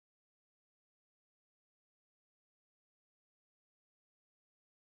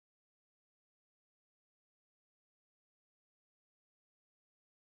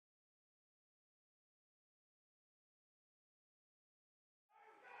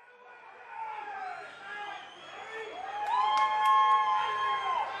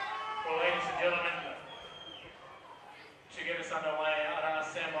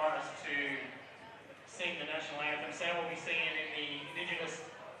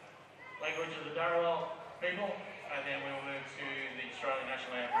language of the CRL people, and then we will move to the Australian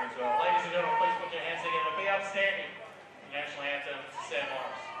National Anthem as well. Ladies and gentlemen, please put your hands together. Be upstanding. The National Anthem, Sam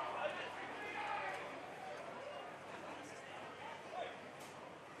Morris.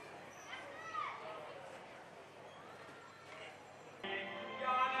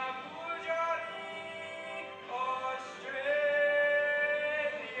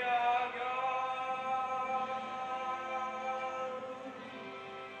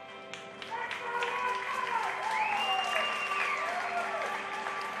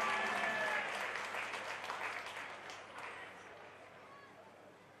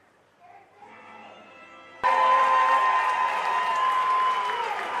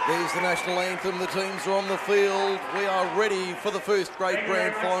 There's the national anthem. The teams are on the field. We are ready for the first grade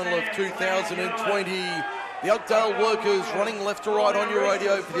grand final of 2020. The Oakdale Workers running left to right on your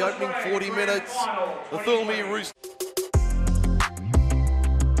radio for the opening 40 minutes. The Thirlmere Roosters.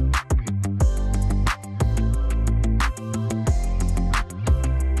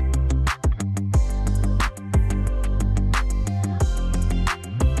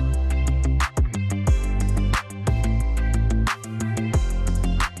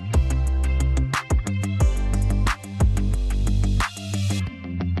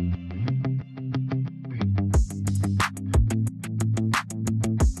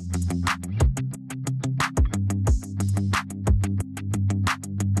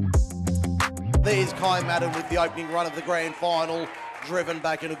 There's Kai Madden with the opening run of the grand final, driven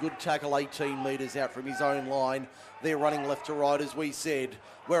back in a good tackle, 18 metres out from his own line. They're running left to right, as we said.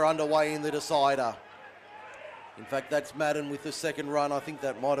 We're underway in the decider. In fact, that's Madden with the second run. I think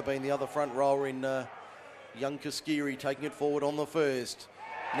that might have been the other front rower in young Kaskiri taking it forward on the first.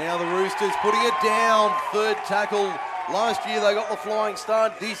 Now the Roosters putting it down, third tackle. Last year they got the flying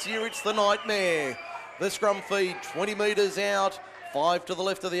start. This year it's the nightmare. The scrum feed, 20 metres out. 5 to the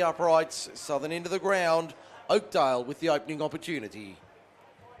left of the uprights, southern end of the ground. Oakdale with the opening opportunity.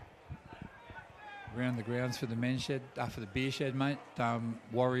 Around the grounds for the men's shed, for the beer shed, mate.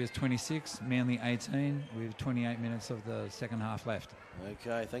 Warriors 26, Manly 18, with 28 minutes of the second half left.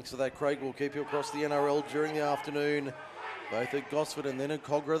 Okay, thanks for that, Craig. We'll keep you across the NRL during the afternoon, both at Gosford and then at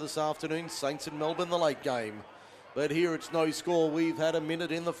Cogra this afternoon. Saints and Melbourne, the late game. But here it's no score. We've had a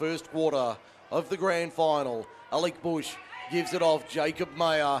minute in the first quarter of the grand final. Alec Bush gives it off, Jacob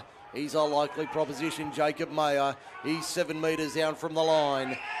Mayer. He's a likely proposition, Jacob Mayer. He's 7 metres down from the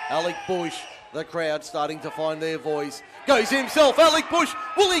line. Alec Bush, the crowd starting to find their voice. Goes himself, Alec Bush.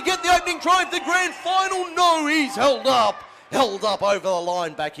 Will he get the opening try of the grand final? No, he's held up over the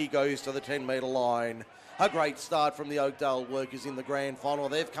line. Back he goes to the 10-metre line. A great start from the Oakdale Workers in the grand final.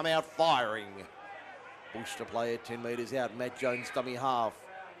 They've come out firing. Bush to play at 10 metres out. Matt Jones, dummy half.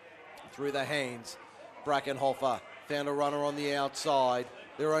 Through the hands. Brackenhofer found a runner on the outside.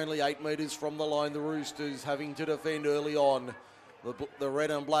 They're only 8 metres from the line. The Roosters having to defend early on. The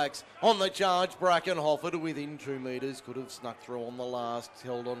red and blacks on the charge. Brackenhofer to within 2 metres. Could have snuck through on the last.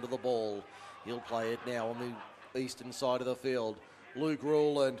 Held onto the ball. He'll play it now on the eastern side of the field. Luke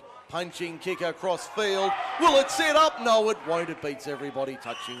Ruland, punching kick across field. Will it set up? No, it won't. It beats everybody.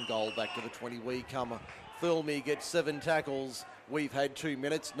 Touching goal back to the 20 we come. Thirlmere gets 7 tackles. We've had 2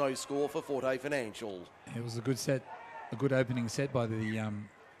 minutes. No score for Forte Financial. It was a good set. A good opening set by the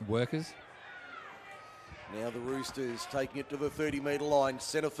Workers. Now the Roosters taking it to the 30-metre line,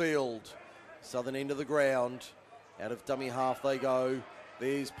 centre field, southern end of the ground. Out of dummy half they go.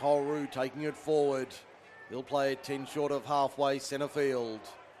 There's Polru taking it forward. He'll play it 10 short of halfway, centre field.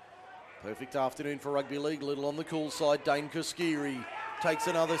 Perfect afternoon for rugby league. Little on the cool side. Dane Kaskiri takes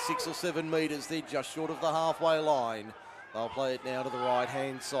another 6 or 7 metres. They're just short of the halfway line. They'll play it now to the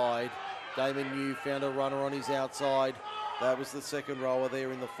right-hand side. Damon New found a runner on his outside. That was the second rower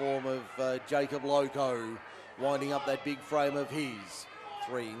there in the form of Jacob Loco, winding up that big frame of his.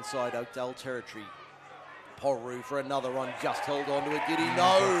 3 inside Oakdale territory. Polru for another one, just held on to it. Did he?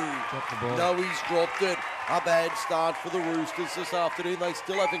 No, he's dropped it. A bad start for the Roosters this afternoon. They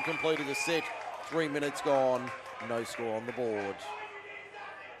still haven't completed a set. 3 minutes gone, no score on the board.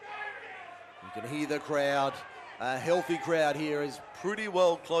 You can hear the crowd. A healthy crowd here is pretty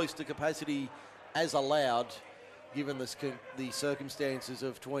well close to capacity as allowed, given the circumstances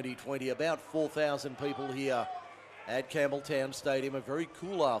of 2020. About 4,000 people here at Campbelltown Stadium. A very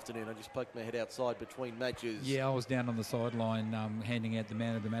cool afternoon. I just poked my head outside between matches. Yeah, I was down on the sideline handing out the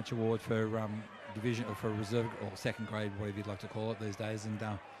Man of the Match award for division or for reserve or second grade, whatever you'd like to call it these days. And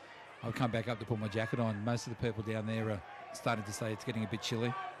I've come back up to put my jacket on. Most of the people down there are starting to say it's getting a bit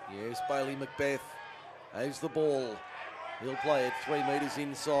chilly. Yes, Bailey Macbeth has the ball. He'll play it 3 metres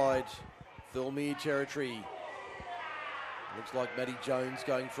inside Thirlmere territory. Looks like Matty Jones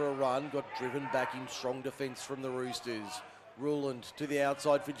going for a run. Got driven back in strong defence from the Roosters. Ruland to the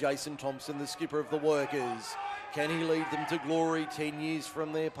outside for Jason Thompson, the skipper of the Workers. Can he lead them to glory 10 years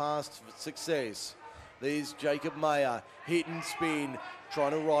from their past success? There's Jacob Mayer, hit and spin,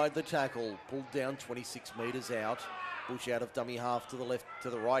 trying to ride the tackle. Pulled down 26 metres out. Bush out of dummy half to the left, to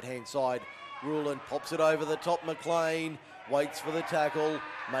the right-hand side. Ruland pops it over the top. McLean waits for the tackle,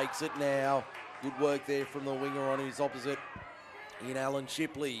 makes it now. Good work there from the winger on his opposite in Alan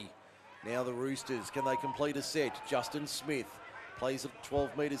Shipley. Now the Roosters, can they complete a set? Justin Smith plays it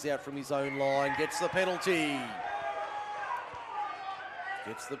 12 metres out from his own line, gets the penalty.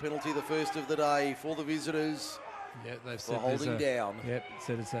 Gets the penalty, the first of the day for the visitors. Yeah, they've said holding down. Yep,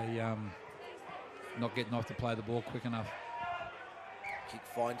 said it's a not getting off to play the ball quick enough. Kick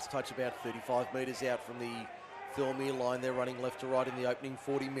finds touch about 35 metres out from the Thirlmere line. They're running left to right in the opening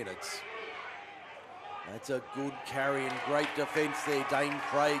 40 minutes. That's a good carry and great defence there. Dane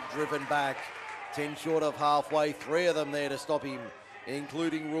Craig driven back. 10 short of halfway. 3 of them there to stop him,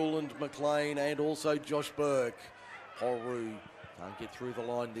 including Ruland, McLean and also Josh Burke. Horu can't get through the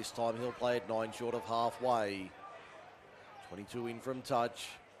line this time. He'll play at 9 short of halfway. 22 in from touch.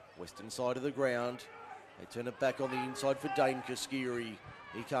 Western side of the ground. They turn it back on the inside for Dane Kaskiri.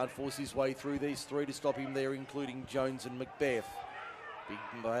 He can't force his way through these 3 to stop him there, including Jones and Macbeth. Big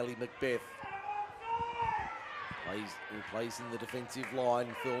Bailey Macbeth. He plays in the defensive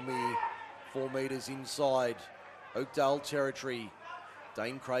line. Thirlmere 4 metres inside. Oakdale territory.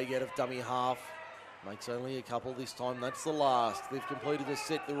 Dane Craig out of dummy half. Makes only a couple this time. That's the last. They've completed a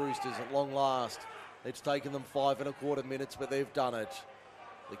set, the Roosters, at long last. It's taken them 5 1/4 minutes, but they've done it.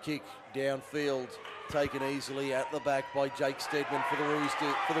 The kick downfield, taken easily at the back by Jake Steadman for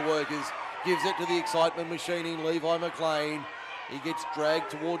the Workers. Gives it to the excitement machine in Levi McLean. He gets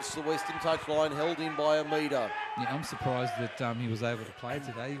dragged towards the western touchline, held in by a metre. Yeah, I'm surprised that he was able to play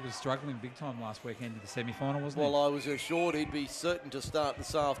today. He was struggling big time last weekend in the semi-final, wasn't he? Well, I was assured he'd be certain to start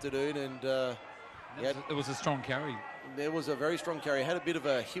this afternoon, and it was a strong carry. There was a very strong carry. Had a bit of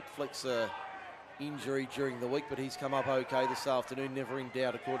a hip flexor injury during the week, but he's come up okay this afternoon, never in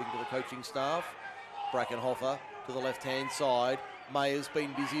doubt according to the coaching staff. Brackenhofer to the left-hand side. Mayer's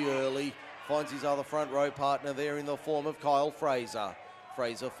been busy early. Finds his other front row partner there in the form of Kyle Fraser.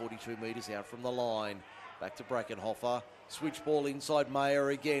 Fraser 42 metres out from the line. Back to Brackenhofer. Switch ball inside Mayer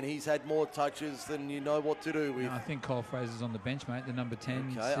again. He's had more touches than you know what to do with. No, I think Kyle Fraser's on the bench, mate. The number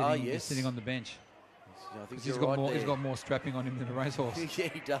 10 Okay. he's Yes. sitting on the bench. I think He's got more strapping on him than a racehorse. Yeah,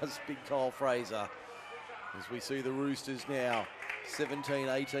 he does, big Kyle Fraser. As we see the Roosters now, 17,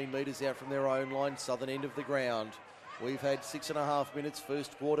 18 metres out from their own line, southern end of the ground. We've had 6.5 minutes,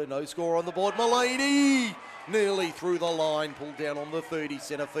 first quarter, no score on the board. Mulaney nearly through the line, pulled down on the 30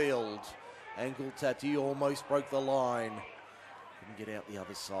 centre field. Ankle tapped, he almost broke the line. Couldn't get out the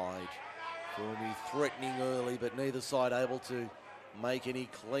other side. Thirlmere threatening early, but neither side able to make any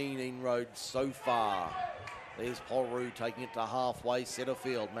clean inroads so far. There's Polru taking it to halfway centre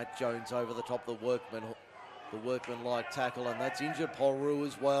field. Matt Jones over the top, the workman-like tackle, and that's injured Polru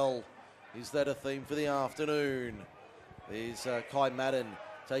as well. Is that a theme for the afternoon? There's Kai Madden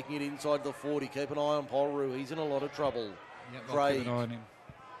taking it inside the 40. Keep an eye on Polru. He's in a lot of trouble. Yep, Craig. keep an eye on him.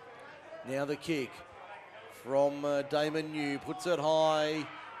 Now the kick from Damon New. Puts it high.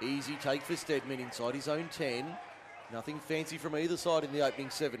 Easy take for Steadman inside his own 10. Nothing fancy from either side in the opening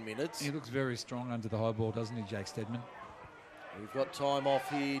 7 minutes. He looks very strong under the high ball, doesn't he, Jake Steadman? We've got time off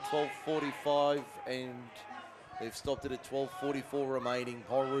here, 12:45, and they've stopped it at 12:44 remaining.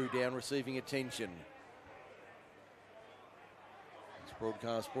 Polru down, receiving attention. This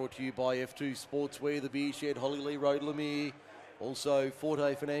broadcast brought to you by F2 Sportswear, the Beer Shed, Hollylee Road, Lemire. Also,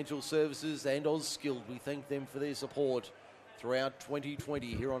 Forte Financial Services and Auskilled. We thank them for their support throughout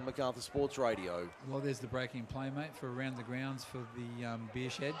 2020 here on Macarthur Sports Radio. Well, there's the breaking play, mate, for around the grounds for the Beer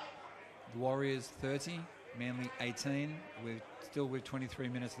Shed. The Warriors 30, Manly 18. We're still with 23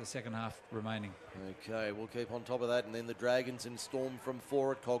 minutes of the second half remaining. Okay, we'll keep on top of that. And then the Dragons and Storm from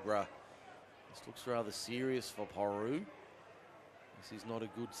 4 at Cogra. This looks rather serious for Polru. This is not a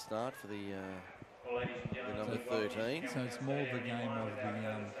good start for the number 13. So it's more the game of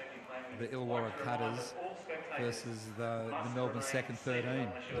the Illawarra Cutters versus the Melbourne second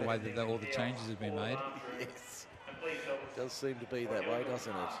 13, the way that all the changes have been made. Yes, it does seem to be that way,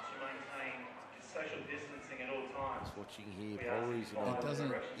 doesn't it? Just watching here, Polru's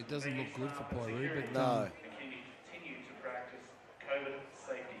It doesn't look good for Polru, but no.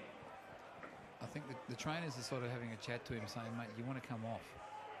 I think the trainers are sort of having a chat to him, saying, "Mate, you want to come off?"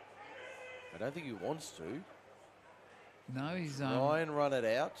 I don't think he wants to. No, he's Ryan run it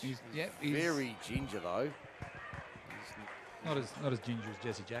out. He's very ginger though. Not as ginger as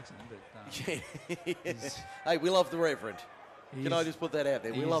Jesse Jackson, but hey, we love the Reverend. Can I just put that out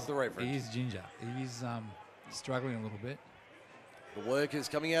there? We love the Reverend. He is ginger. He's struggling a little bit. The Workers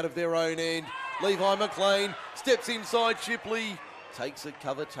coming out of their own end. Levi McLean steps inside Shipley. Takes a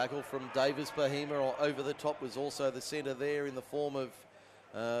cover tackle from Davis Bahima. Over the top was also the centre there in the form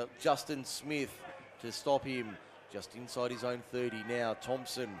of Justin Smith to stop him. Just inside his own 30 now.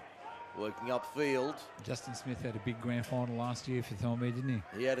 Thompson working upfield. Justin Smith had a big grand final last year for Thirlmere, didn't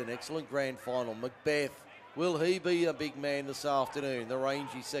he? He had an excellent grand final. Macbeth, will he be a big man this afternoon? The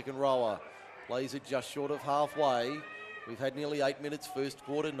rangy second rower plays it just short of halfway. We've had nearly 8 minutes first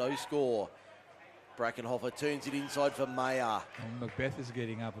quarter, no score. Brackenhofer turns it inside for Mayer. And Macbeth is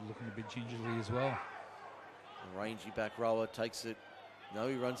getting up and looking a bit gingerly as well. The rangy back rower takes it. No,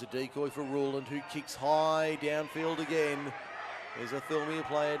 he runs a decoy for Ruland, who kicks high downfield again. There's a Thirlmere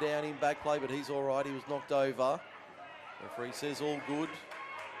player down in back play, but he's all right. He was knocked over. Referee says all good.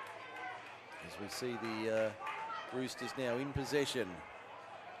 As we see the Roosters now in possession.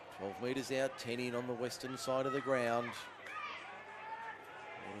 12 metres out, 10 in on the western side of the ground.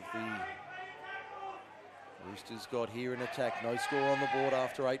 What have the Roosters got here in attack? No score on the board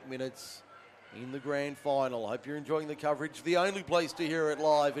after 8 minutes in the grand final. Hope you're enjoying the coverage. The only place to hear it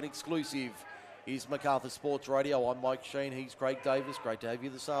live and exclusive is Macarthur Sports Radio. I'm Mike Sheen, he's Craig Davis. Great to have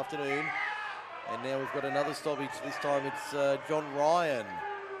you this afternoon. And now we've got another stoppage. This time it's John Ryan.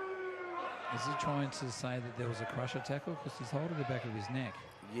 Is he trying to say that there was a crusher tackle? Because he's holding the back of his neck.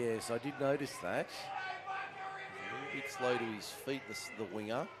 Yes, I did notice that. A little bit slow to his feet, the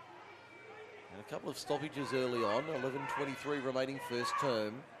winger. And a couple of stoppages early on. 11:23 remaining first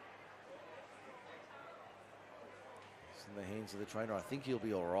term. It's in the hands of the trainer. I think he'll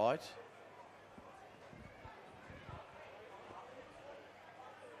be all right.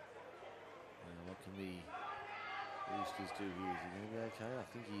 Now, what can the Roosters do here? Is he going to be okay? I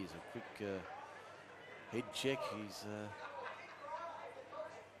think he is. A quick head check. He's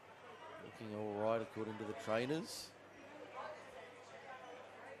looking all right according to the trainers.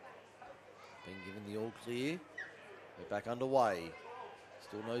 Being given the all clear. They're back underway.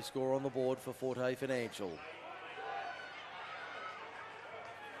 Still no score on the board for Forte Financial.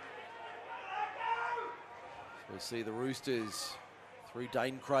 So we see the Roosters through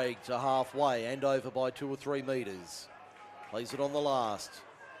Dane Craig to halfway and over by 2 or 3 metres. Plays it on the last.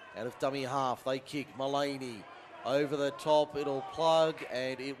 Out of dummy half, they kick. Mullaney over the top, it'll plug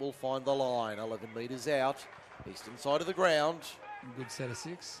and it will find the line. 11 metres out, eastern side of the ground. Good set of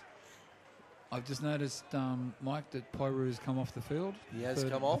 6. I've just noticed, Mike, that Poiru's come off the field. He has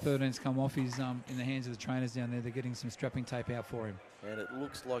come off. The 13's come off. He's in the hands of the trainers down there. They're getting some strapping tape out for him. And it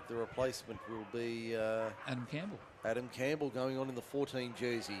looks like the replacement will be Adam Campbell. Adam Campbell going on in the 14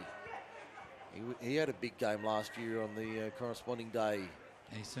 jersey. He had a big game last year on the corresponding day.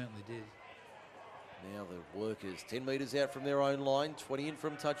 He certainly did. Now the Workers 10 metres out from their own line, 20 in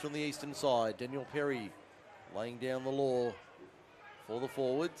from touch on the eastern side. Daniel Perry laying down the law for the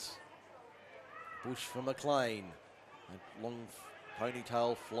forwards. Bush for McLean. A long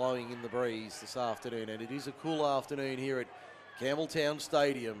ponytail flowing in the breeze this afternoon, and it is a cool afternoon here at Campbelltown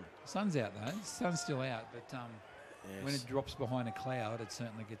Stadium. Sun's out though. The sun's still out, but Yes. when it drops behind a cloud, it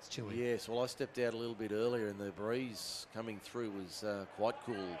certainly gets chilly. Yes, well I stepped out a little bit earlier and the breeze coming through was quite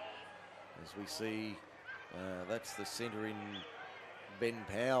cool. As we see, that's the centre in Ben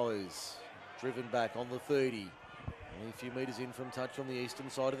Powers, driven back on the 30. Only a few metres in from touch on the eastern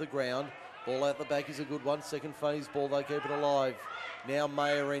side of the ground. Ball out the back is a good one. Second phase ball, they keep it alive. Now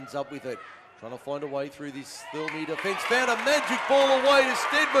Mayer ends up with it. Trying to find a way through this Thirlmere defence. Found a magic ball away to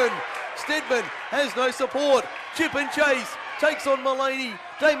Stedman. Stedman has no support. Chip and chase. Takes on Mullaney.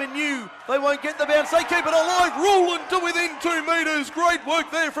 Damon New. They won't get the bounce. They keep it alive. Ruland to within 2 metres. Great work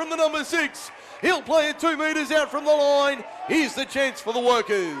there from the number 6. He'll play it 2 metres out from the line. Here's the chance for the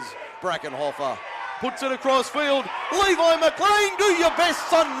Workers. Brackenhofer puts it across field. Levi McLean, do your best,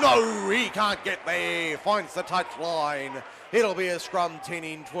 son. No, he can't get there. Finds the touch line. It'll be a scrum 10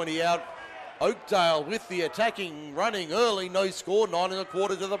 in, 20 out. Oakdale with the attacking, running early, no score, 9 1/4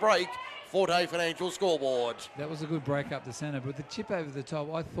 to the break. Forte Financial scoreboard. That was a good break up the centre, but the chip over the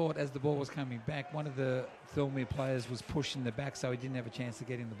top, I thought as the ball was coming back, one of the Thirlmere players was pushing the back, so he didn't have a chance to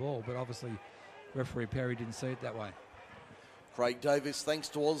get in the ball, but obviously referee Perry didn't see it that way. Craig Davis, thanks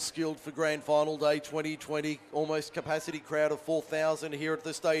to Ausskilled for Grand Final Day 2020. Almost capacity crowd of 4,000 here at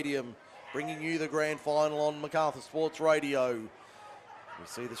the stadium, bringing you the Grand Final on Macarthur Sports Radio. We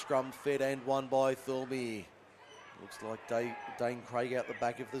see the scrum fed and won by Thirlmere. Looks like Dane Craig out the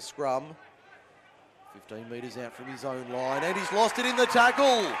back of the scrum. 15 metres out from his own line, and he's lost it in the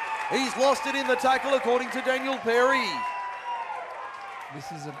tackle. He's lost it in the tackle according to Daniel Perry.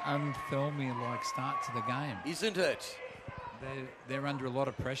 This is an un-Thirlmere-like start to the game. Isn't it? They're under a lot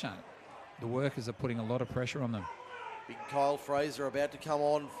of pressure. The workers are putting a lot of pressure on them. Big Kyle Fraser about to come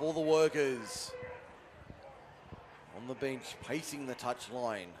on for the workers. On the bench, pacing the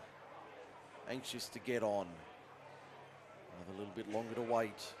touchline. Anxious to get on. Another little bit longer to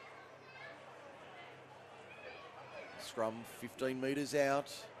wait. Scrum 15 metres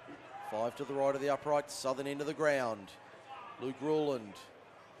out. 5 to the right of the upright, southern end of the ground. Luke Ruland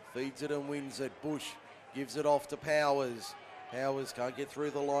feeds it and wins it. Bush gives it off to Powers. Powers can't get through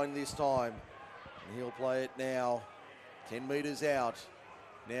the line this time. And he'll play it now. 10 metres out.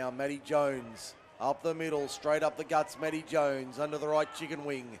 Now Matty Jones up the middle, straight up the guts. Matty Jones under the right chicken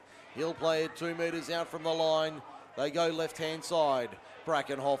wing. He'll play it 2 metres out from the line. They go left-hand side.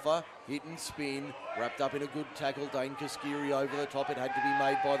 Brackenhofer, hit and spin, wrapped up in a good tackle. Dane Kaskiri over the top. It had to be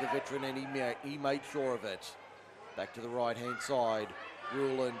made by the veteran, and he made sure of it. Back to the right-hand side.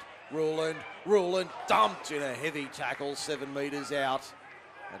 Ruland dumped in a heavy tackle, 7 metres out.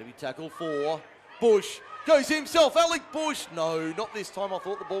 Had to be tackle 4. Bush goes himself. Alec Bush. No, not this time. I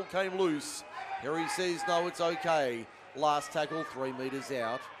thought the ball came loose. Harry says no, it's okay. Last tackle, 3 metres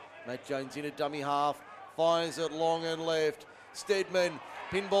out. Matt Jones in a dummy half. Fires it long and left. Steadman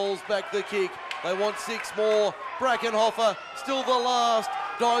pinballs back the kick. They want 6 more. Brackenhofer still the last.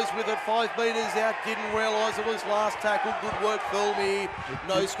 Dies with it 5 metres out. Didn't realise it was last tackle. Good work, Thirlmere.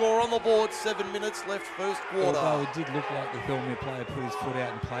 No score on the board. 7 minutes left first quarter. Although it did look like the Thirlmere player put his foot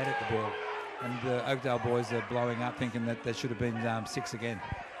out and played at the ball. And the Oakdale boys are blowing up thinking that there should have been 6 again.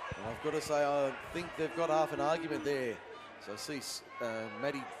 And I've got to say, I think they've got half an argument there. So I see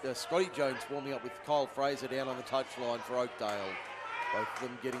Scotty Jones warming up with Kyle Fraser down on the touchline for Oakdale. Both of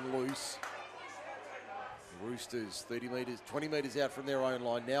them getting loose. The Roosters 20 metres out from their own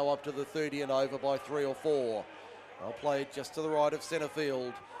line. Now up to the 30 and over by 3 or 4. They'll play it just to the right of centre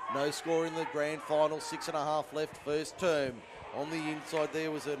field. No score in the grand final. 6.5 left first term. On the inside there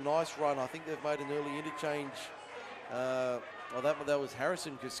was a nice run. I think they've made an early interchange. That was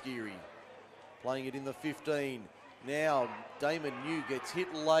Harrison Kaskiri playing it in the 15. Now Damon New gets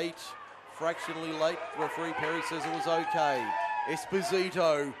hit late, fractionally late. Referee Perry says it was okay.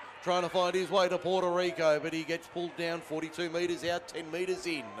 Esposito trying to find his way to Puerto Rico, but he gets pulled down 42 metres out, 10 metres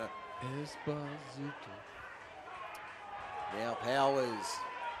in. Esposito. Now Powers,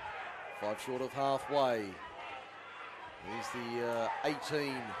 5 short of halfway. Here's the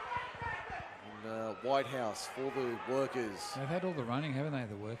 18 in White House for the workers. They've had all the running, haven't they,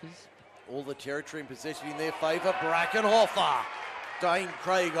 the workers? All the territory and possession in their favour. Brackenhofer. Dane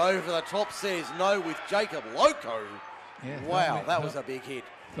Craig over the top says no with Jacob Loco. Yeah, wow, that was a big hit.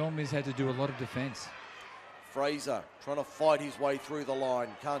 Thirlmere's had to do a lot of defence. Fraser trying to fight his way through the line.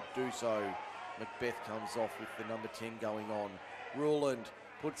 Can't do so. Macbeth comes off with the number 10 going on. Ruland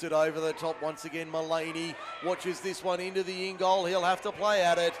puts it over the top once again. Mullaney watches this one into the in goal. He'll have to play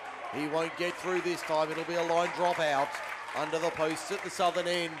at it. He won't get through this time. It'll be a line drop out under the posts at the southern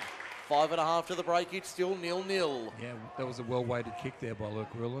end. 5.5 to the break. It's still 0-0. Yeah, that was a well-weighted kick there by Luke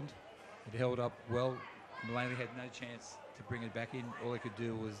Ruland. It held up well. Mullaney had no chance to bring it back in. All he could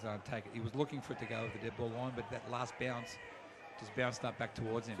do was take it. He was looking for it to go over the dead ball line, but that last bounce just bounced up back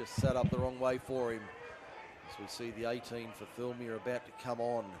towards him. Just set up the wrong way for him. As we see the 18 for Thirlmere about to come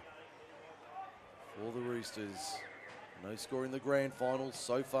on for the Roosters. No score in the grand final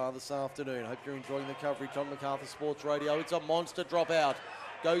so far this afternoon. Hope you're enjoying the coverage on MacArthur Sports Radio. It's a monster dropout.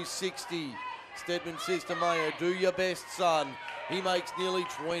 Goes 60. Steadman says to Mayer, do your best, son. He makes nearly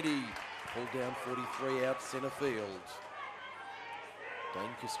 20. Pulled down 43 out centre field. Dane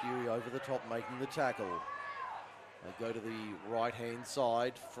Kaskiri over the top making the tackle. They go to the right-hand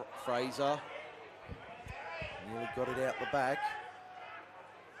side. Fraser nearly got it out the back.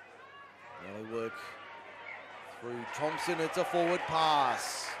 Now they work through Thompson. It's a forward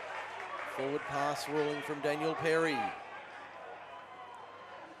pass. Forward pass ruling from Daniel Perry.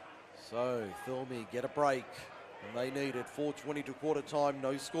 So Thirlmere get a break, and they need it. 4:20 to quarter time,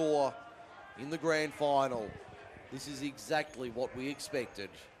 no score in the grand final. This is exactly what we expected.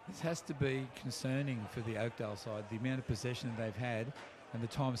 This has to be concerning for the Oakdale side, the amount of possession they've had and the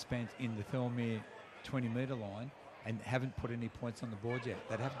time spent in the Thirlmere 20-metre line and haven't put any points on the board yet.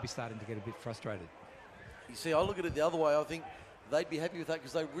 They'd have to be starting to get a bit frustrated. You see, I look at it the other way. I think they'd be happy with that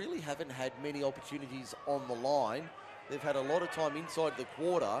because they really haven't had many opportunities on the line. They've had a lot of time inside the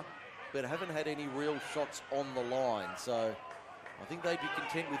quarter, but haven't had any real shots on the line. So I think they'd be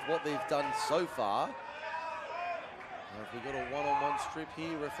content with what they've done so far. Now, if we've got a one-on-one strip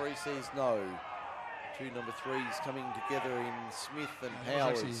here, referee says no. 2 number 3s coming together in Smith and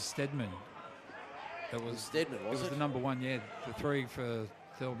Powers. Actually, Steadman. It was Stedman, it was the number one, yeah. The 3 for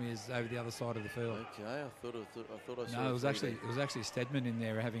Thirlmere is over the other side of the field. Okay, I thought I saw. No, it was actually Stedman in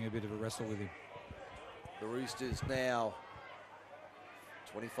there having a bit of a wrestle with him. The Roosters now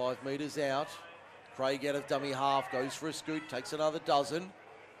 25 metres out. Craig out of dummy half, goes for a scoot, takes another dozen.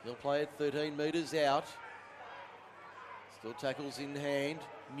 He'll play it 13 metres out. Still tackles in hand.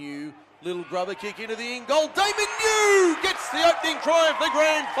 New little grubber kick into the in goal. Damon New gets the opening try of the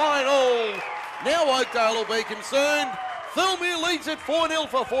grand final. Now Oakdale will be concerned. Thirlmere leads at 4-0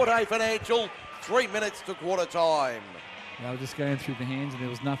 for Forte Financial. 3 minutes to quarter time. They were just going through the hands and there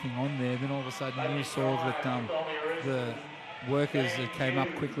was nothing on there. Then all of a sudden you saw that the workers that came up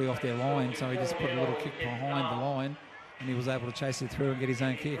quickly off their line, so he just put a little kick behind the line and he was able to chase it through and get his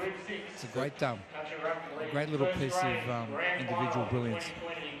own kick. It's a great little piece of individual brilliance.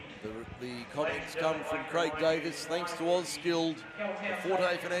 The comments come from Craig Davis, thanks to Skilled. The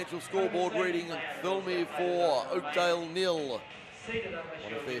Forte Financial scoreboard reading, Thirlmere 4, Oakdale 0. One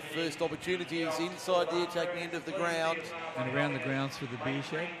of their first opportunities inside the attacking end of the ground. And around the grounds for the beer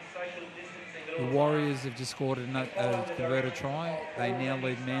shed. The Warriors have just scored a converted try. They now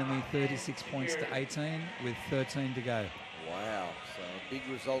lead Manly 36 points to 18 with 13 to go. Wow, so a big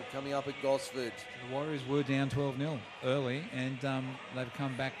result coming up at Gosford. The Warriors were down 12-0 early and they've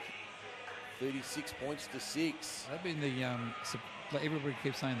come back 36 points to 6. They've been everybody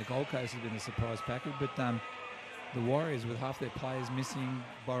keeps saying the Gold Coast has been a surprise package, but the Warriors, with half their players missing,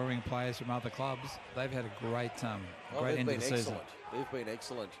 borrowing players from other clubs, they've had a great end of the season. They've been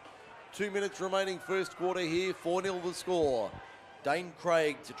excellent. 2 minutes remaining first quarter here, 4-0 the score. Dane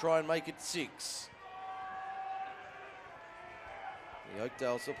Craig to try and make it 6. The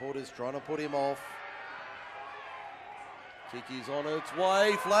Oakdale supporters trying to put him off. Kick is on its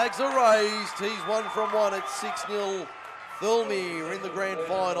way, flags are raised. He's 1 from 1 at 6-0. Thirlmere in the grand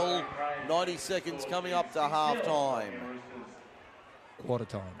final. 90 seconds coming up to half time. Quarter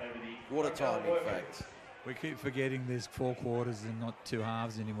time. Quarter time, in fact. We keep forgetting there's 4 quarters and not 2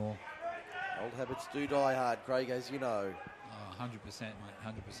 halves anymore. Old habits do die hard, Craig, as you know. Oh, 100%, mate,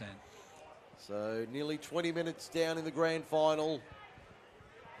 100%. So nearly 20 minutes down in the grand final.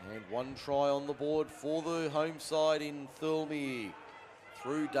 And 1 try on the board for the home side in Thirlmere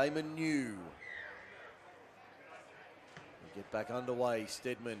through Damon New. We get back underway.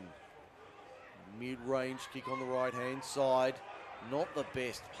 Stedman, mid-range kick on the right-hand side. Not the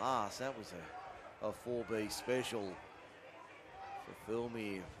best pass. That was a 4B special for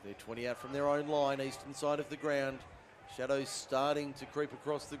Thirlmere. They're 20 out from their own line, eastern side of the ground. Shadows starting to creep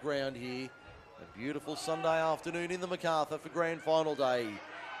across the ground here. A beautiful Sunday afternoon in the MacArthur for grand final day.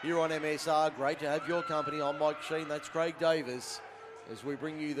 Here on MSR, great to have your company. I'm Mike Sheen, that's Craig Davis, as we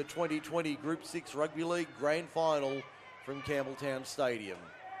bring you the 2020 Group 6 Rugby League Grand Final from Campbelltown Stadium.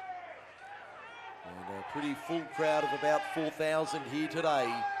 And a pretty full crowd of about 4,000 here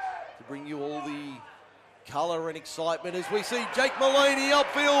today to bring you all the colour and excitement as we see Jake Mullaney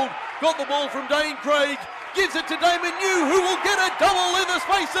upfield, got the ball from Dane Craig, gives it to Damon New, who will get a double in the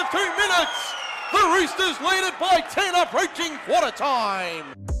space of 2 minutes. The Roosters lead it by 10, approaching quarter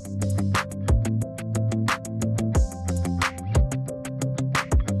time.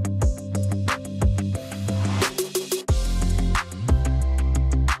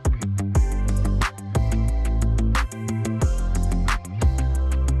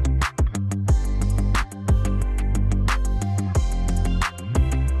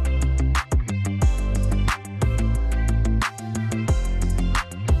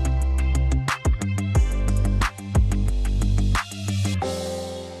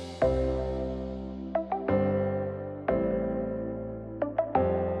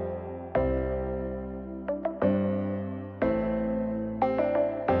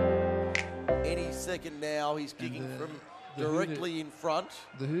 Second now, he's kicking from directly in front.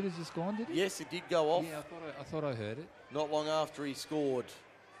 The Hooters just gone, did he? Yes, it did go off. Yeah, I thought I heard it. Not long after he scored.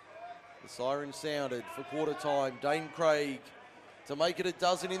 The siren sounded for quarter time. Dane Craig to make it a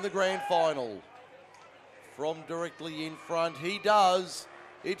dozen in the grand final. From directly in front, he does.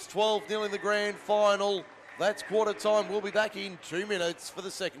 It's 12-0 in the grand final. That's quarter time. We'll be back in 2 minutes for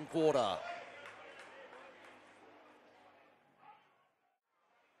the second quarter.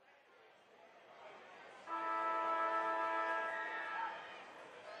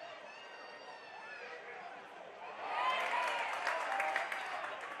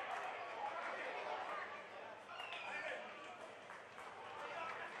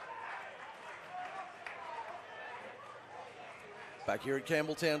 Back here at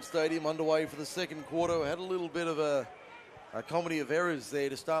Campbelltown Stadium, underway for the second quarter. We had a little bit of a comedy of errors there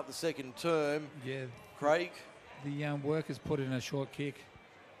to start the second term. Yeah. Craig? The workers put in a short kick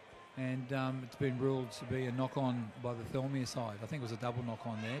And it's been ruled to be a knock-on by the Thirlmere side. I think it was a double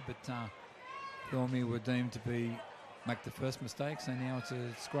knock-on there, but Thirlmere were deemed to make the first mistake, so now it's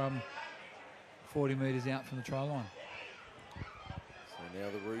a scrum 40 metres out from the try line. So now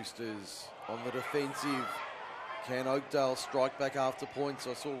the Roosters on the defensive. Can Oakdale strike back after points?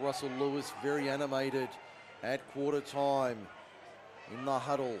 I saw Russell Lewis very animated at quarter time in the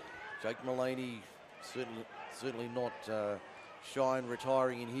huddle. Jake Mullaney certainly not shy and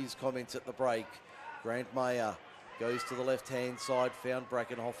retiring in his comments at the break. Grant Mayer goes to the left-hand side, found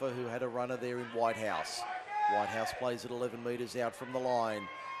Brackenhoffer, who had a runner there in Whitehouse. Whitehouse plays at 11 metres out from the line.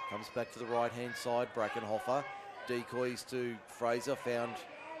 Comes back to the right-hand side, Brackenhoffer. Decoys to Fraser, found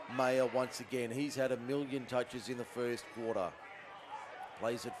Mayer once again. He's had 1,000,000 touches in the first quarter.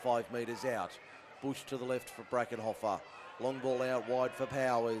 Plays at 5 metres out. Bush to the left for Brackenhoffer. Long ball out wide for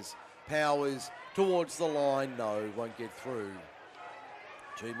Powers. Powers towards the line. No, won't get through.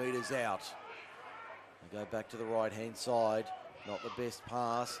 2 metres out. They go back to the right-hand side. Not the best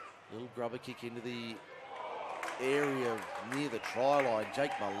pass. Little grubber kick into the area near the try line.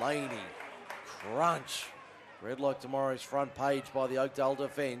 Jake Mullaney. Crunch. Read like tomorrow's front page by the Oakdale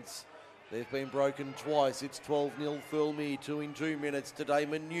defence. They've been broken twice. It's 12-0 Thirlmere, 2 in 2 minutes to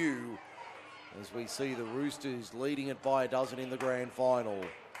Damon New. As we see the Roosters leading it by a dozen in the grand final.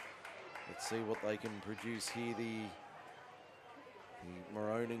 Let's see what they can produce here. The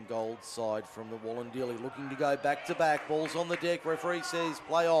maroon and gold side from the Wallandilly looking to go back to back. Ball's on the deck. Referee says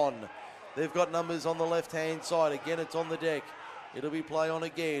play on. They've got numbers on the left-hand side. Again, it's on the deck. It'll be play on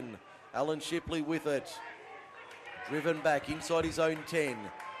again. Alan Shipley with it. Driven back inside his own 10.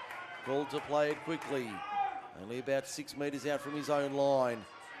 Called to play it quickly. Only about 6 metres out from his own line.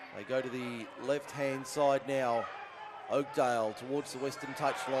 They go to the left-hand side now. Oakdale towards the western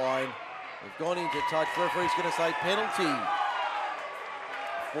touch line. They've gone into touch. Referee's going to say penalty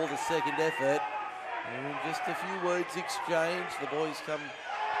for the second effort. And just a few words exchanged. The boys come.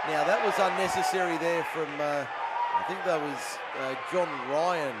 Now that was unnecessary there from, I think that was John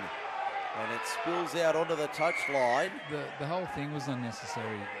Ryan. And it spills out onto the touch line. The whole thing was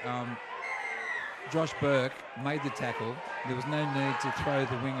unnecessary. Josh Burke made the tackle. There was no need to throw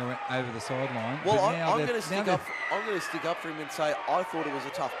the winger over the sideline. Well, I'm going to stick up for him and say I thought it was a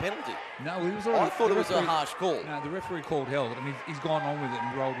tough penalty. No, he was already. I thought it was a harsh call. No, the referee called held. I mean, he's gone on with it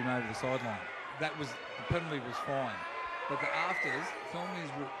and rolled him over the sideline. The penalty was fine. But the afters,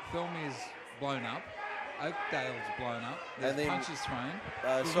 Thirlmere's blown up. Oakdale's blown up. There's punches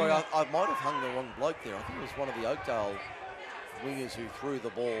thrown. Sorry, I might have hung the wrong bloke there. I think it was one of the Oakdale wingers who threw the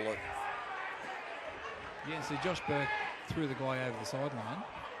ball. Yeah, so Josh Burke threw the guy over the sideline.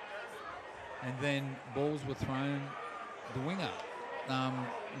 And then balls were thrown. The winger,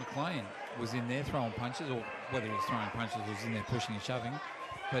 McLean, was in there throwing punches, or whether he was throwing punches or was in there pushing and shoving.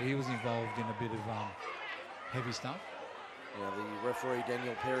 But he was involved in a bit of heavy stuff. Now the referee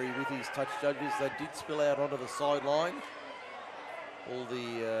Daniel Perry with his touch judges, they did spill out onto the sideline. All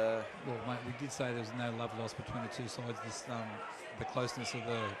the well, mate, we did say there was no love lost between the two sides. This the closeness of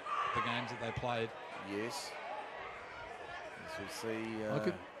the games that they played. Yes. As we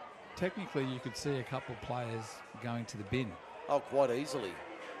see, technically you could see a couple of players going to the bin. Oh, quite easily,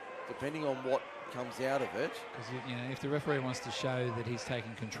 depending on what comes out of it. Because if the referee wants to show that he's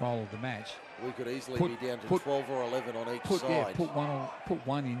taking control of the match, we could easily be down to 12 or 11 on each side. Yeah, put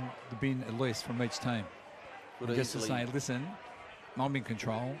one in the bin at least from each team. Just to say, listen, I'm in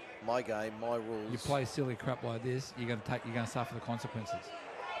control. My game, my rules. You play silly crap like this, you're going to suffer the consequences.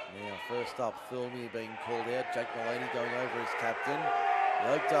 Now, first up, Thirlmere being called out. Jake Mullaney going over as captain.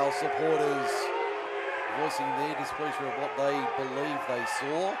 The Oakdale supporters voicing their displeasure of what they believe they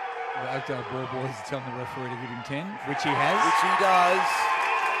saw. The Oakdale ball boys are telling the referee to give him 10, which he has. Which he does.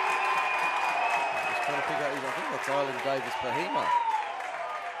 Just trying to pick out, I think that's Island Davis Pahima.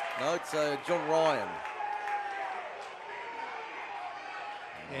 No, it's John Ryan.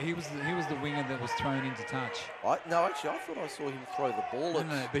 Yeah, he was the winger that was thrown into touch. No, actually, I thought I saw him throw the ball.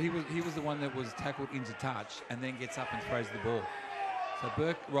 No, but he was the one that was tackled into touch and then gets up and throws the ball. So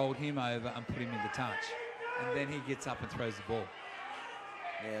Burke rolled him over and put him into touch, and then he gets up and throws the ball.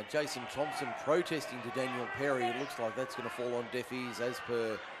 Now, Jason Thompson protesting to Daniel Perry. It looks like that's going to fall on deaf ears as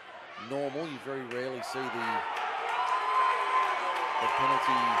per normal. You very rarely see the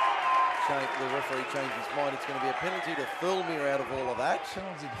penalty change, the referee change his mind. It's going to be a penalty to Thirlmere out of all of that.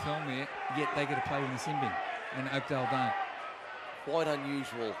 Penalty to Thirlmere, yet they get to play in the sin bin, and Oakdale don't. Quite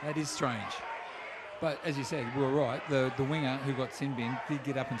unusual. That is strange. But as you said, we were right. The winger who got sin bin did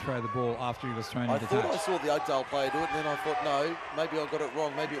get up and throw the ball after he was thrown into touch. I thought I saw the Oakdale player do it, and then I thought, no, maybe I got it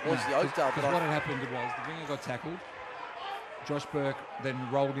wrong. Maybe it was the Oakdale. Because what had happened was the winger got tackled. Josh Burke then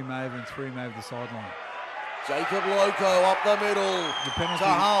rolled him over and threw him over the sideline. Jacob Loco up the middle to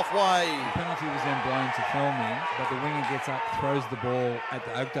halfway. The penalty was then blown to Thirlmere, but the winger gets up, throws the ball at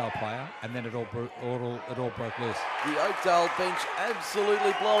the Oakdale player, and then it all broke loose. The Oakdale bench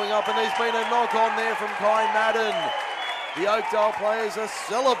absolutely blowing up, and there's been a knock on there from Kai Madden. The Oakdale players are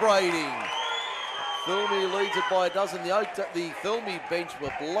celebrating. Thirlmere leads it by a dozen. The Thirlmere bench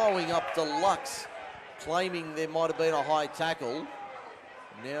were blowing up Deluxe, claiming there might have been a high tackle.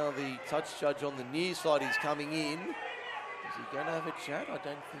 Now the touch judge on the near side is coming in. Is he going to have a chat? I don't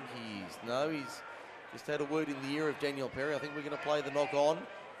think he is. No, he's just had a word in the ear of Daniel Perry. I think we're going to play the knock on.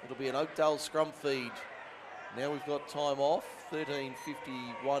 It'll be an Oakdale scrum feed. Now we've got time off.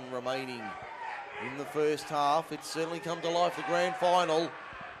 13:51 remaining in the first half. It's certainly come to life, the grand final.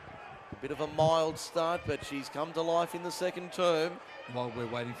 A bit of a mild start, but she's come to life in the second term. While we're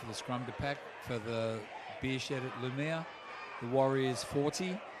waiting for the scrum to pack for the beer shed at Lumiere, the Warriors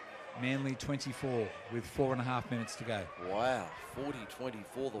 40, Manly 24 with 4.5 minutes to go. Wow,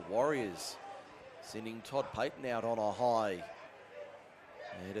 40-24 the Warriors, sending Todd Payton out on a high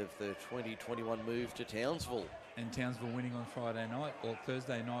ahead of the 2021 move to Townsville. And Townsville winning on Friday night or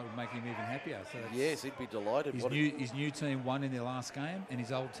Thursday night would make him even happier. So yes, he'd be delighted. His new team won in their last game, and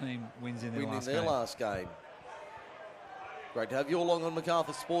his old team wins in their last game. Great to have you along on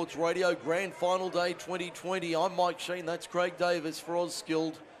Macarthur Sports Radio. Grand Final Day 2020. I'm Mike Sheen. That's Craig Davis for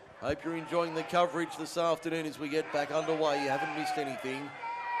Auskilled. Hope you're enjoying the coverage this afternoon as we get back underway. You haven't missed anything.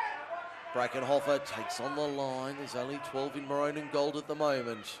 Brackenhofer takes on the line. There's only 12 in maroon and gold at the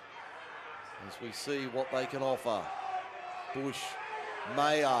moment, as we see what they can offer. Bush,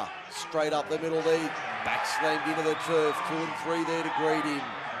 Mayer, straight up the middle there. Back slammed into the turf. 2 and 3 there to greet him,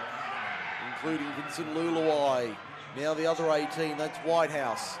 including Vincent Luluai. Now the other 18, that's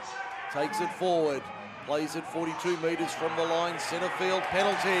Whitehouse. Takes it forward, plays it 42 metres from the line, centre field,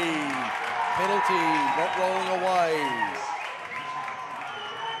 penalty. Penalty, not rolling away.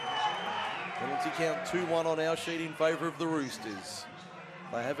 Penalty count 2-1 on our sheet in favour of the Roosters.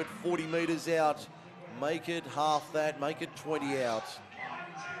 They have it 40 metres out. Make it half that, make it 20 out.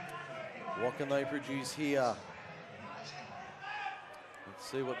 What can they produce here? Let's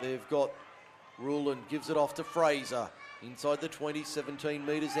see what they've got. Ruland gives it off to Fraser. Inside the 20, 17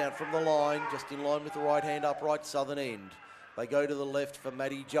 metres out from the line, just in line with the right-hand upright southern end. They go to the left for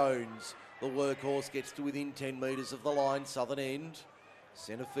Matty Jones. The workhorse gets to within 10 metres of the line, southern end.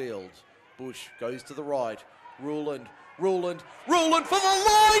 Centre field. Bush goes to the right. Ruland for the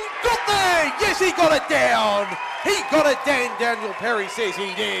line! Got there! Yes, he got it down! He got it down, Daniel Perry says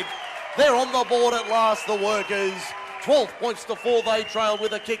he did. They're on the board at last, the Workers. 12 points to 4, they trail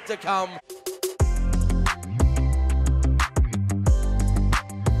with a kick to come.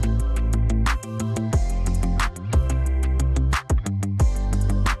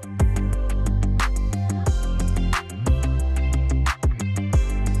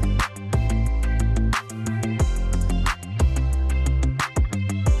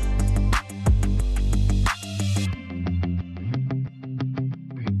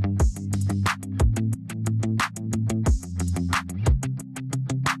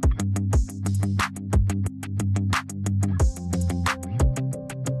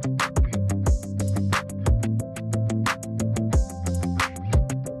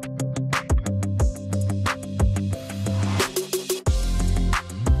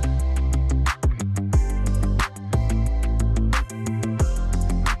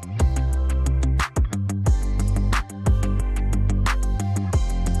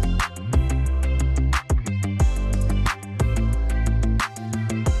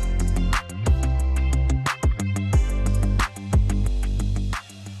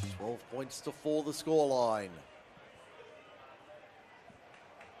 To 4 the scoreline.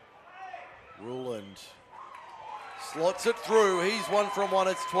 Ruland slots it through. He's 1 from 1.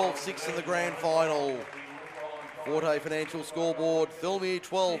 It's 12-6 in the grand final. Forte Financial scoreboard. Thirlmere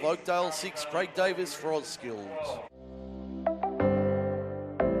 12, Oakdale 6. Craig Davis for Auskilled.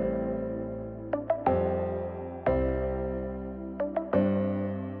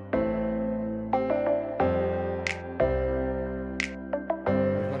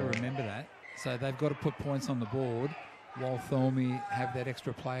 So they've got to put points on the board while Thirlmere have that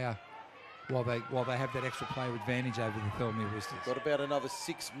extra player, while they have that extra player advantage over the Thirlmere Roosters. Got about another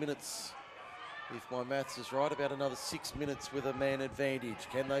 6 minutes, if my maths is right, about another 6 minutes with a man advantage.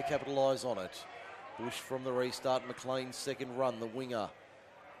 Can they capitalise on it? Bush from the restart, McLean's second run, the winger.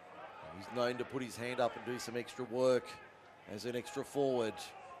 He's known to put his hand up and do some extra work as an extra forward.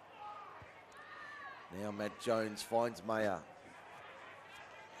 Now Matt Jones finds Mayer.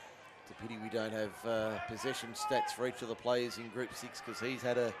 It's a pity we don't have possession stats for each of the players in Group 6 because he's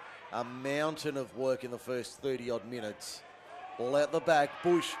had a mountain of work in the first 30-odd minutes. Ball out the back.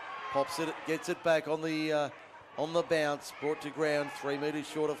 Bush pops it, gets it back on the bounce, brought to ground 3 metres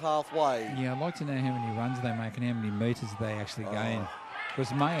short of halfway. Yeah, I'd like to know how many runs they make and how many metres they actually gain.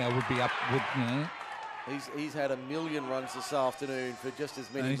 Because Mayer would be up with, you know. He's had 1 million runs this afternoon for just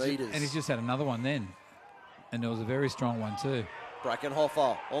as many metres. And he's just had another one then. And it was a very strong one too.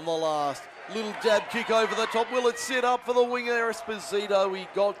 Brackenhofer on the last. Little jab kick over the top. Will it set up for the winger? Esposito, he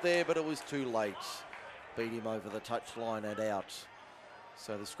got there, but it was too late. Beat him over the touchline and out.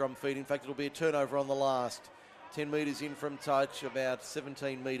 So the scrum feed, in fact, it'll be a turnover on the last. 10 metres in from touch, about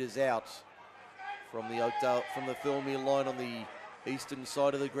 17 metres out from the Oakdale, from the Thirlmere line on the eastern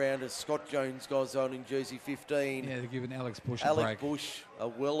side of the ground as Scott Jones goes on in jersey 15. Yeah, they're giving Alex Bush a break. Alex Bush, a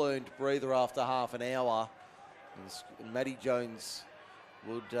well-earned breather after half an hour. And Matty Jones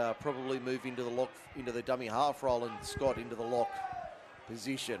would probably move into the lock, into the dummy half role, and Scott into the lock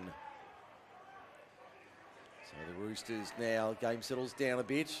position. So the Roosters now, game settles down a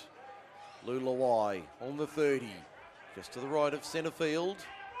bit. Lulawai on the 30, just to the right of centre field,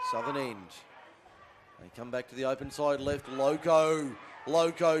 southern end. They come back to the open side left.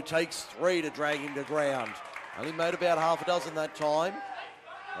 Loco takes 3 to drag him to ground. Only made about half a dozen that time.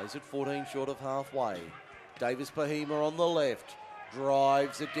 Plays it 14 short of halfway. Davis Pahima on the left,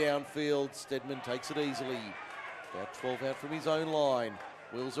 drives it downfield. Steadman takes it easily. About 12 out from his own line.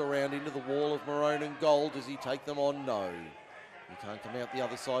 Wheels around into the wall of maroon and gold. Does he take them on? No. He can't come out the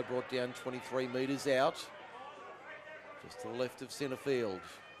other side. Brought down 23 metres out. Just to the left of centre field.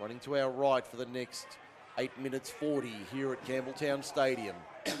 Running to our right for the next 8 minutes 40 here at Campbelltown Stadium.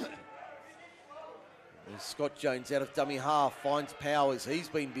 There's Scott Jones out of dummy half. Finds Powers. He's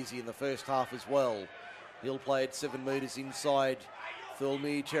been busy in the first half as well. He'll play at 7 metres inside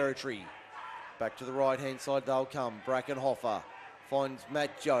Thirlmere territory. Back to the right-hand side they'll come. Brackenhofer finds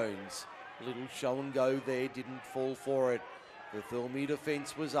Matt Jones. A little show and go there, didn't fall for it. The Thirlmere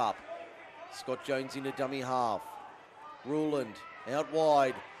defence was up. Scott Jones into dummy half. Ruland out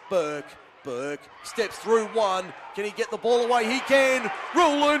wide. Burke steps through one. Can he get the ball away? He can.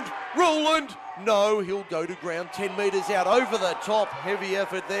 Ruland. No, he'll go to ground 10 metres out over the top. Heavy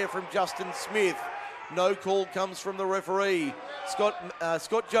effort there from Justin Smith. No call comes from the referee.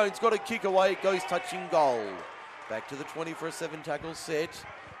 Scott Jones got a kick away. It goes touching goal. Back to the 20 for a 7 tackle set.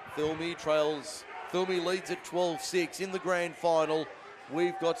 Thirlmere leads at 12-6 in the grand final.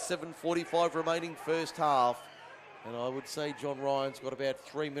 We've got 7:45 remaining first half. And I would say John Ryan's got about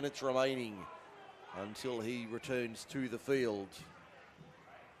 3 minutes remaining until he returns to the field.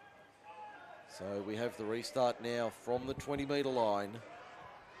 So we have the restart now from the 20-metre line.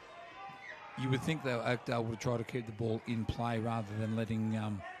 You would think though Oakdale would try to keep the ball in play rather than letting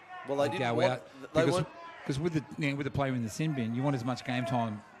well, they didn't go out. Because with the player in the sin bin, you want as much game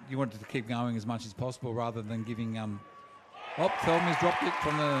time. You want it to keep going as much as possible rather than giving. Thirlmere's dropped it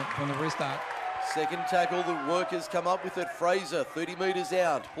from the restart. Second tackle, the workers come up with it. Fraser, 30 metres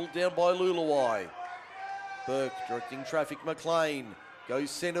out, pulled down by Lulawai. Burke directing traffic. McLean goes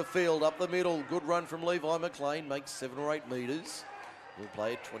centre field up the middle. Good run from Levi McLean, makes 7 or 8 metres. He'll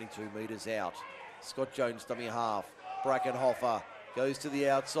play it 22 metres out. Scott Jones, dummy half. Brackenhofer goes to the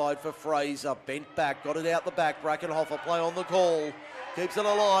outside for Fraser. Bent back, got it out the back. Brackenhofer play on the call. Keeps it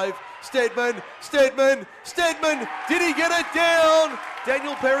alive. Steadman. Did he get it down?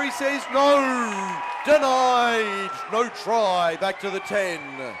 Daniel Perry says no. Denied. No try. Back to the 10.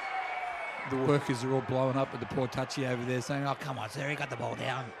 The workers are all blowing up at the poor touchy over there saying, oh, come on, sir, he got the ball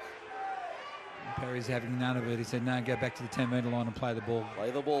down. And Perry's having none of it. He said, no, go back to the 10-metre line and play the ball.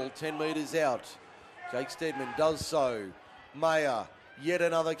 Play the ball, 10 metres out. Jake Steadman does so. Mayer, yet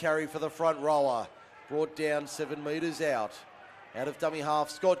another carry for the front rower. Brought down 7 metres out. Out of dummy half,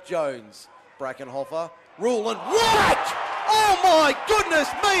 Scott Jones. Brackenhofer. Ruland. What? Oh my goodness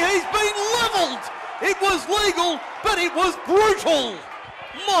me, he's been levelled. It was legal, but it was brutal.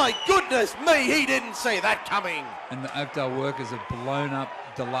 My goodness me, he didn't see that coming. And the Oakdale workers have blown up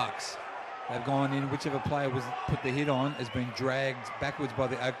deluxe. They've gone in, whichever player was put the hit on has been dragged backwards by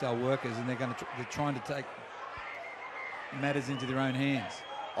the Oakdale workers, and they're trying to take matters into their own hands.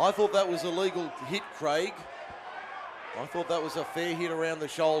 I thought that was a legal hit, Craig. I thought that was a fair hit around the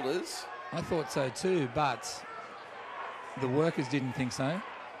shoulders. I thought so too, but the workers didn't think so.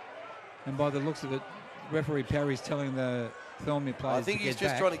 And by the looks of it, referee Perry's telling the Thirlmere players to get back. I think he's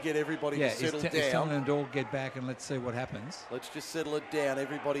just trying to get everybody to settle down. He's telling them to all get back and let's see what happens. Let's just settle it down.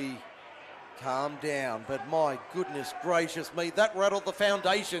 Everybody calm down. But my goodness gracious me, that rattled the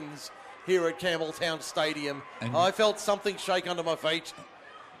foundations here at Campbelltown Stadium. And I felt something shake under my feet.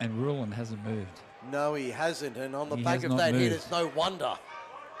 And Ruland hasn't moved. No, he hasn't. And on the He back has of not that hit, moved. it's no wonder.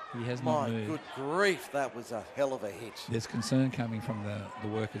 He has not My moved. good grief, that was a hell of a hit. There's concern coming from the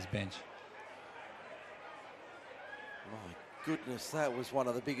workers' bench. My goodness, that was one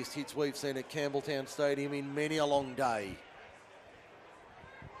of the biggest hits we've seen at Campbelltown Stadium in many a long day.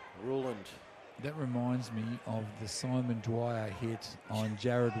 Ruland. That reminds me of the Simon Dwyer hit on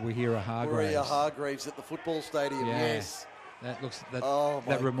Jared Wahira-Hargraves. Wahira-Hargraves at the football stadium, Yeah. yes.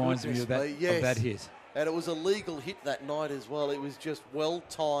 That reminds me of that hit. And it was a legal hit that night as well. It was just well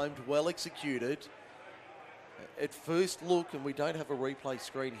timed, well executed. At first look, and we don't have a replay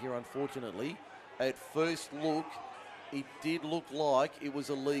screen here unfortunately, at first look it did look like it was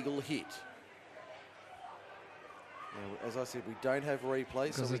a legal hit. Now, as I said, we don't have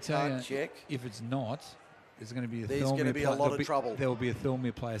replay, so we can't check. If it's not, there's going to be There's going to be a lot of trouble. There will be a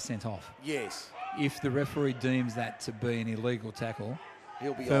Thirlmere player sent off. Yes. If the referee deems that to be an illegal tackle,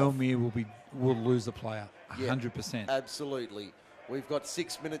 he'll be Thirlmere will lose the player 100%. Absolutely. We've got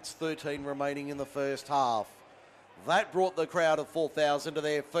 6 minutes 13 remaining in the first half. That brought the crowd of 4,000 to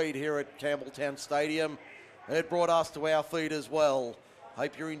their feet here at Campbelltown Stadium. It brought us to our feet as well.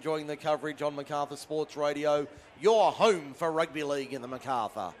 Hope you're enjoying the coverage on Macarthur Sports Radio. Your home for rugby league in the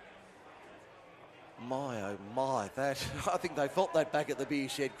Macarthur. My, oh my, that I think they felt that back at the beer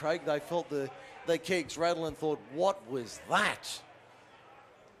shed, Craig. They felt the kegs rattle and thought, what was that?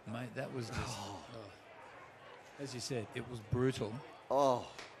 Mate, that was just, as you said, it was brutal. Oh.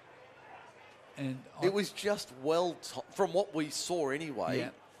 And it was just from what we saw anyway. Yeah,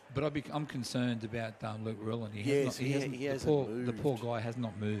 but I'm concerned about Luke Ruland. He hasn't moved. The poor guy has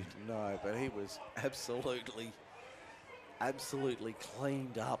not moved. No, but he was absolutely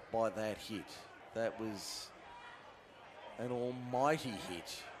cleaned up by that hit. That was an almighty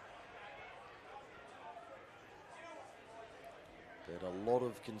hit. But a lot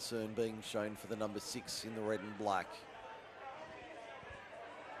of concern being shown for the number 6 in the red and black.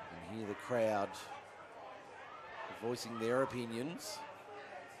 You can hear the crowd voicing their opinions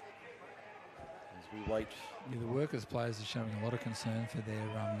as we wait. Yeah, the workers players are showing a lot of concern for their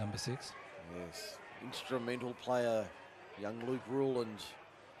number 6. Yes, instrumental player, young Luke Ruland,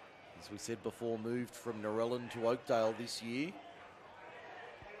 as we said before, moved from Narellan to Oakdale this year.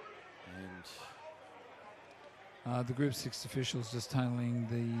 And the Group 6 officials just telling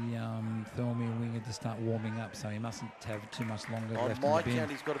the Thirlmere winger to start warming up, so he mustn't have too much longer left in the bin. On my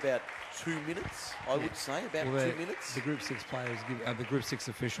count, he's got about 2 minutes, I would say, about 2 minutes. The Group 6 players, the Group 6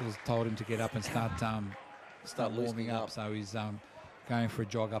 officials told him to get up and start warming up, so he's going for a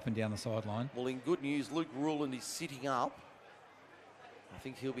jog up and down the sideline. Well, in good news, Luke Ruland is sitting up. I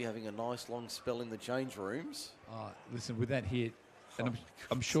think he'll be having a nice long spell in the change rooms. Listen, with that hit, and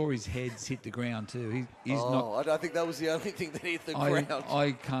I'm sure his head's hit the ground too. He's not. I don't think that was the only thing that hit the ground.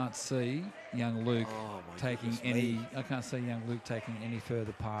 I can't see young Luke taking any. Me. I can't see young Luke taking any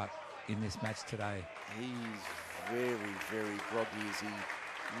further part in this match today. He's very, very groggy as he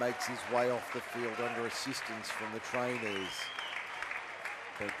makes his way off the field under assistance from the trainers.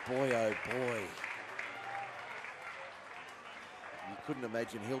 But boy, oh boy. You couldn't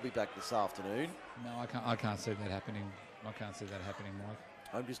imagine he'll be back this afternoon. No, I can't see that happening. I can't see that happening, Mike.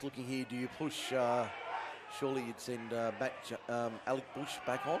 I'm just looking here. Do you push? Surely you'd send Alec Bush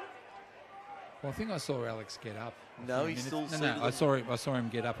back on. Well, I think I saw Alex get up. No, he's still. No, I saw him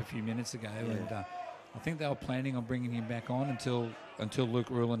get up a few minutes ago, and I think they were planning on bringing him back on until Luke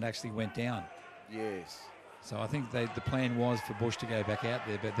Ruland actually went down. Yes. So I think the plan was for Bush to go back out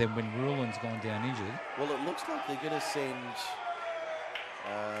there, but then when Ruland's gone down injured. Well, it looks like they're going to send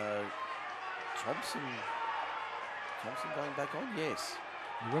Thompson going back on, yes.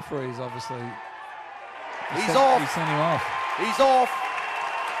 The referee's obviously... He's off. He sent him off. He's off.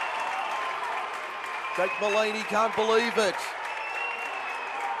 Jake Mullaney can't believe it.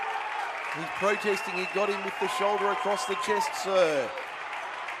 He's protesting. He got him with the shoulder across the chest, sir.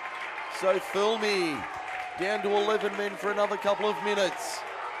 So Thirlmere down to 11 men for another couple of minutes.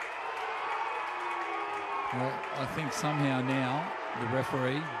 Well, I think somehow now the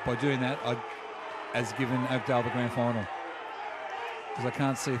referee, by doing that, has given Oakdale the grand final. Because I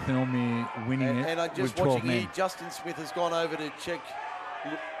can't see Thirlmere winning it. And I'm just with 12 watching men. here, Justin Smith has gone over to check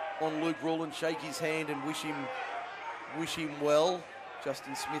on Luke Ruland, shake his hand and wish him well.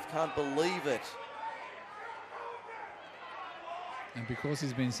 Justin Smith can't believe it. And because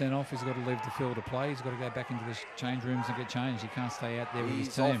he's been sent off, he's got to leave the field to play. He's got to go back into the change rooms and get changed. He can't stay out there with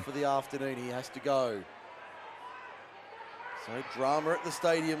his team. He's off for the afternoon. He has to go. So drama at the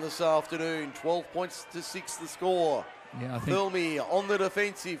stadium this afternoon. 12 points to 6 the score. Yeah, I think Thirlmere on the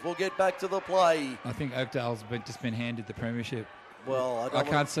defensive. We'll get back to the play. I think Oakdale's just been handed the premiership. Well, I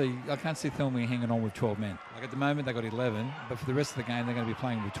can't see Thirlmere hanging on with 12 men. Like at the moment they got 11, but for the rest of the game they're going to be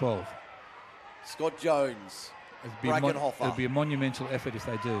playing with 12. Scott Jones, Brackenhofer. It'll be a monumental effort if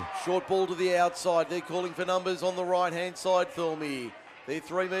they do. Short ball to the outside. They're calling for numbers on the right-hand side, Thirlmere. They're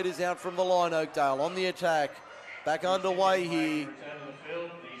 3 metres out from the line, Oakdale on the attack. Back underway here.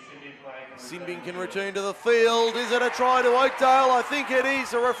 Simbin can return to the field. Is it a try to Oakdale? I think it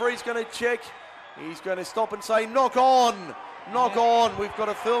is. The referee's going to check. He's going to stop and say, knock on. Knock on. We've got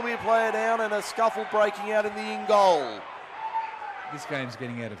a Thirlmere player down and a scuffle breaking out in the in-goal. This game's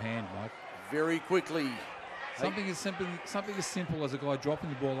getting out of hand, Mike. Very quickly. Something as simple as a guy dropping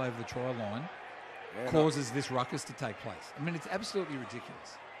the ball over the try line causes this ruckus to take place. I mean, it's absolutely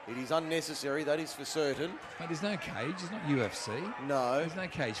ridiculous. It is unnecessary, that is for certain. But there's no cage. It's not UFC. No. There's no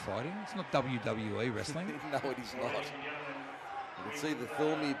cage fighting. It's not WWE wrestling. No, it is not. You can see the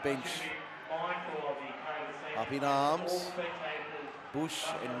Thirlmere bench up in arms. Bush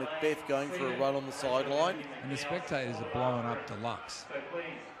and Macbeth going for a run on the sideline. And the spectators are blowing up deluxe. So please,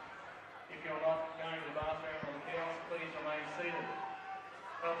 if you're not going to the bathroom or the kiosk, please remain seated.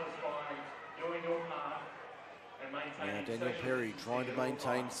 Help us by doing your part. Now Daniel Perry trying to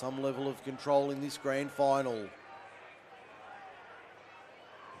maintain some level of control in this grand final. He's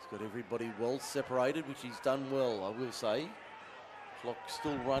got everybody well separated, which he's done well, I will say. Clock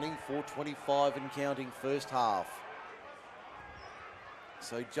still running, 4:25 and counting first half.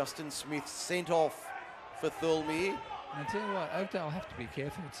 So Justin Smith sent off for Thirlmere. And I tell you what, Oakdale have to be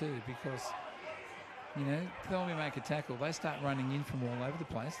careful too, because you know, Thirlmere make a tackle, they start running in from all over the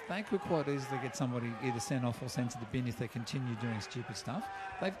place. They could quite easily get somebody either sent off or sent to the bin if they continue doing stupid stuff.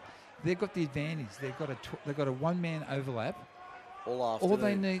 They've got the advantage. They've got a one-man overlap. All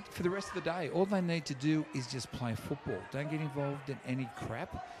they need for the rest of the day, all they need to do is just play football. Don't get involved in any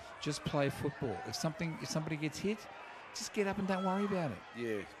crap. Just play football. If somebody gets hit, just get up and don't worry about it.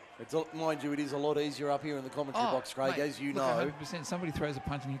 Yeah. Mind you, it is a lot easier up here in the commentary box, Craig, as you know. 100%. Somebody throws a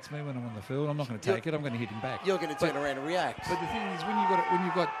punch and hits me when I'm on the field. I'm not going to take it. I'm going to hit him back. You're going to turn around and react. But the thing is, when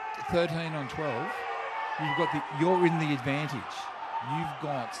you've got 13 on 12, you're in the advantage. You've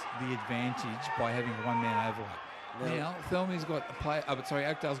got the advantage by having a one-man overlap. Now, Thirlmere's got a player.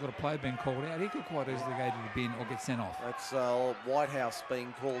 Oakdale's got a player being called out. He could quite easily go to the bin or get sent off. That's Whitehouse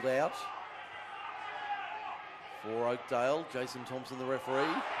being called out for Oakdale. Jason Thompson, the referee.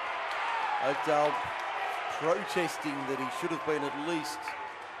 Oakdale protesting that he should have been at least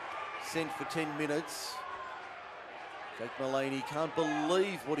sent for 10 minutes. Jake Mullaney can't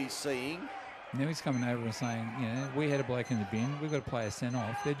believe what he's seeing. Now he's coming over and saying, you know, we had a bloke in the bin, we've got a player sent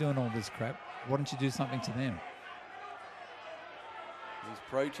off, they're doing all this crap, why don't you do something to them? He's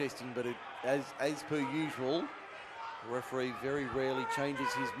protesting, but as per usual, the referee very rarely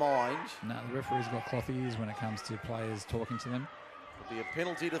changes his mind. No, the referee's got cloth ears when it comes to players talking to them. There'll be a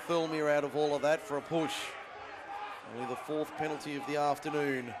penalty to Thirlmere out of all of that for a push. Only the fourth penalty of the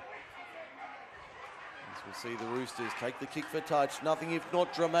afternoon. As we'll see the Roosters take the kick for touch. Nothing if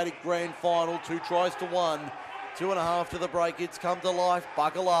not dramatic grand final. 2 tries to 1. 2.5 to the break. It's come to life.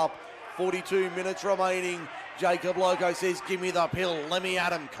 Buckle up. 42 minutes remaining. Jacob Loco says, give me the pill. Let me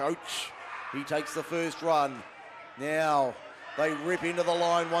at him, coach. He takes the first run. Now they rip into the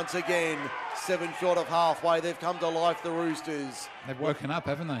line once again. 7 short of halfway. They've come to life, the Roosters. They've woken up,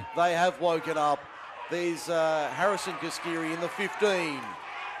 haven't they? They have woken up. There's Harrison Kaskiri in the 15.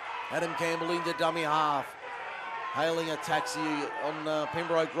 Adam Campbell into dummy half. Hailing a taxi on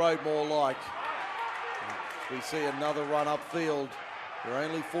Pembroke Road, more like. We see another run upfield. They're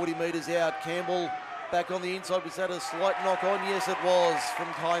only 40 metres out. Campbell back on the inside. Was that a slight knock on? Yes, it was from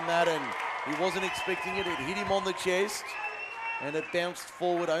Kai Madden. He wasn't expecting it. It hit him on the chest. And it bounced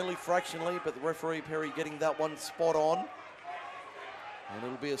forward only fractionally, but the referee Perry getting that one spot on. And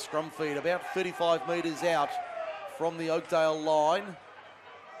it'll be a scrum feed about 35 metres out from the Oakdale line.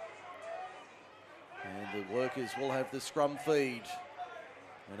 And the workers will have the scrum feed.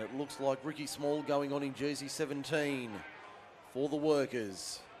 And it looks like Ricky Small going on in jersey 17 for the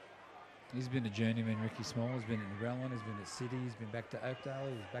workers. He's been a journeyman, Ricky Small. He's been at Narellan, he's been at City, he's been back to Oakdale,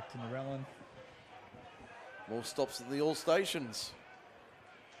 he's back to Narellan. More stops at the all stations.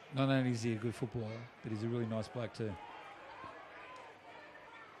 Not only is he a good footballer, but he's a really nice bloke too.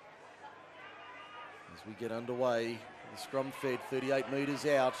 As we get underway, the scrum fed 38 metres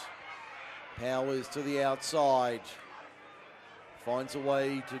out. Powers to the outside. Finds a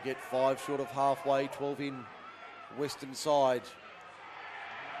way to get 5 short of halfway, 12 in western side.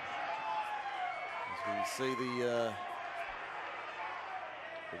 As we see the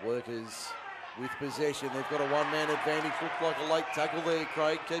workers with possession. They've got a one-man advantage. Looked like a late tackle there,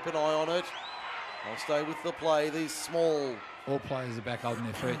 Craig. Keep an eye on it. I'll stay with the play. There's Small All players are back holding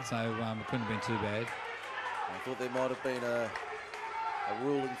their feet, so it couldn't have been too bad. I thought there might have been a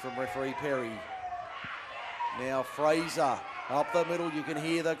ruling from referee Perry. Now Fraser up the middle. You can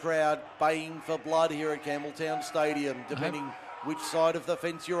hear the crowd baying for blood here at Campbelltown Stadium, depending which side of the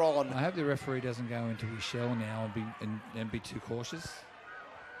fence you're on. I hope the referee doesn't go into his shell now and be too cautious.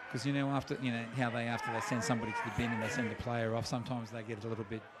 Because after they send somebody to the bin and they send the player off, sometimes they get a little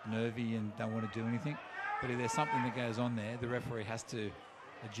bit nervy and don't want to do anything. But if there's something that goes on there, the referee has to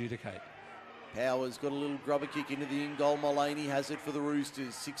adjudicate. Powers got a little grubber kick into the in-goal. Mullaney has it for the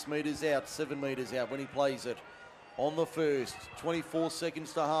Roosters. 6 metres out, 7 metres out when he plays it. On the first, 24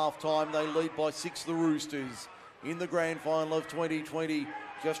 seconds to half-time. They lead by 6, the Roosters, in the grand final of 2020.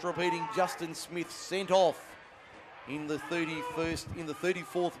 Just repeating, Justin Smith sent off in the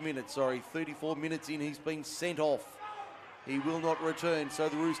 34th minute, 34 minutes in, he's been sent off. He will not return, so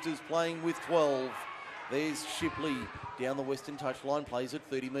the Roosters playing with 12. There's Shipley down the western touchline, plays it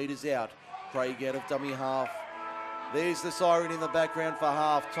 30 metres out. Craig out of dummy half. There's the siren in the background for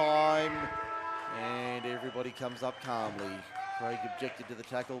half-time. And everybody comes up calmly. Craig objected to the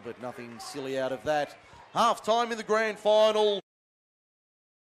tackle, but nothing silly out of that. Half-time in the grand final.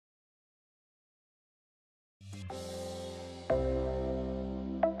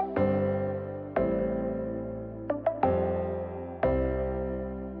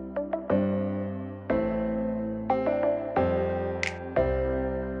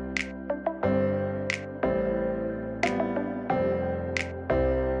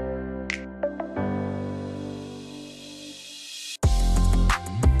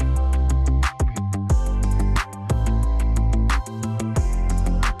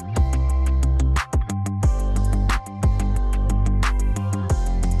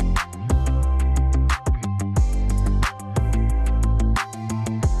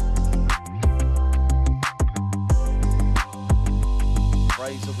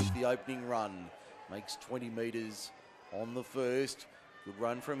 Opening run, makes 20 metres on the first. Good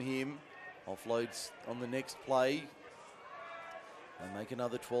run from him. Offloads on the next play. They make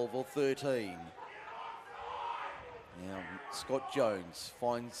another 12 or 13. Now Scott Jones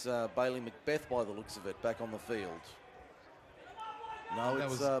finds Bailey Macbeth by the looks of it back on the field. No,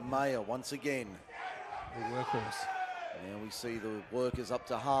 it's Mayer once again. The workhorse. Now we see the workers up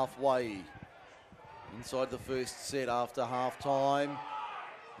to halfway inside the first set after half time.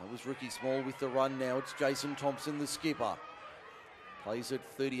 That was Ricky Small with the run. Now it's Jason Thompson, the skipper. Plays it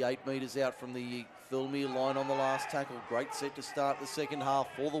 38 metres out from the Thirlmere line on the last tackle. Great set to start the second half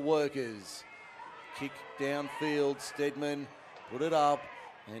for the workers. Kick downfield, Stedman put it up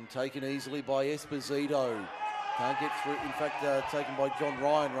and taken easily by Esposito. Can't get through, in fact taken by John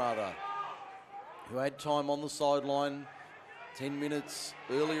Ryan rather, who had time on the sideline 10 minutes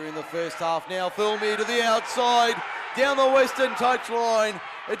earlier in the first half. Now Thirlmere to the outside, down the western touchline.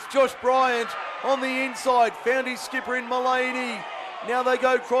 It's Josh Bryant on the inside, found his skipper in Mullaney. Now they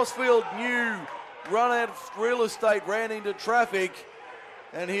go crossfield, New run out of real estate, ran into traffic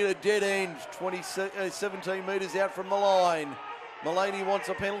and hit a dead end, 17 metres out from the line. Mullaney wants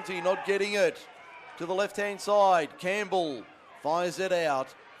a penalty, not getting it. To the left-hand side, Campbell fires it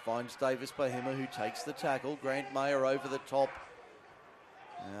out, finds Davis Bahema, who takes the tackle. Grant Mayer over the top.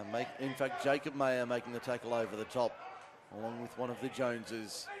 In fact, Jacob Mayer making the tackle over the top, along with one of the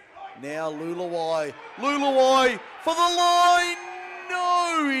Joneses. Now Lulawai for the line.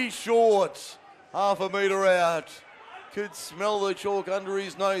 No, he's short. Half a metre out. Could smell the chalk under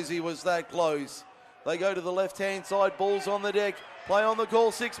his nose. He was that close. They go to the left-hand side. Ball's on the deck. Play on the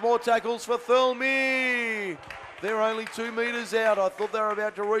call. 6 more tackles for Thirlmere. They're only 2 metres out. I thought they were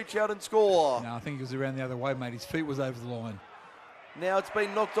about to reach out and score. No, I think he was around the other way, mate. His feet was over the line. Now it's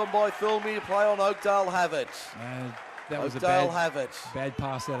been knocked on by Thirlmere. Play on Oakdale have it. That was Oakdale a have it. Bad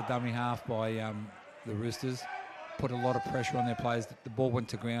pass out of dummy half by the Roosters. Put a lot of pressure on their players. The ball went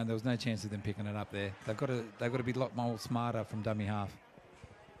to ground. There was no chance of them picking it up there. They've got to be a lot more smarter from dummy half.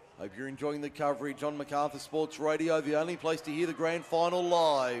 Hope you're enjoying the coverage on MacArthur Sports Radio, the only place to hear the grand final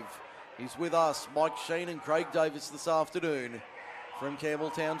live. He's with us, Mike Sheen and Craig Davis this afternoon from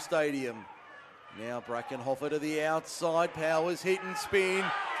Campbelltown Stadium. Now Brackenhoffer to the outside. Powers hit and spin.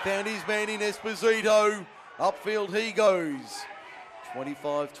 Found his man in Esposito. Upfield he goes.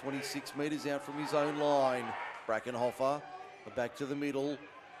 25, 26 metres out from his own line. Brackenhoffer back to the middle.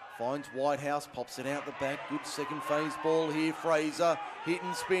 Finds Whitehouse, pops it out the back. Good second phase ball here. Fraser, hit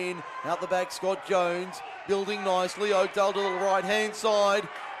and spin. Out the back, Scott Jones. Building nicely. Oakdale to the right-hand side.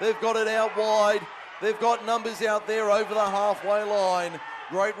 They've got it out wide. They've got numbers out there over the halfway line.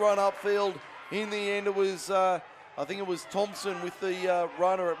 Great run upfield. In the end, it was, I think it was Thompson with the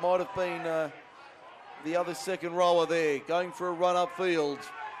runner. It might have been the other second rower there, going for a run upfield.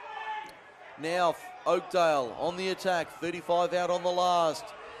 Now Oakdale on the attack, 35 out on the last.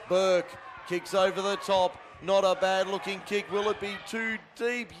 Burke kicks over the top, not a bad looking kick. Will it be too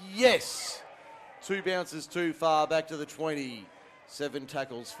deep? Yes! 2 bounces too far, back to the 20. 7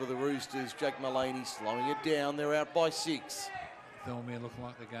 tackles for the Roosters. Jack Mullaney slowing it down, they're out by 6. Thirlmere looking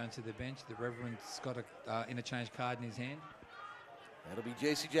like they're going to the bench. The Reverend's got an interchange card in his hand. That'll be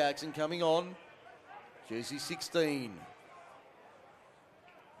Jesse Jackson coming on. Jersey 16.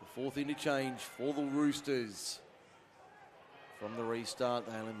 The 4th interchange for the Roosters. From the restart,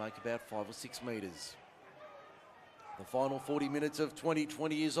 they only make about 5 or 6 metres. The final 40 minutes of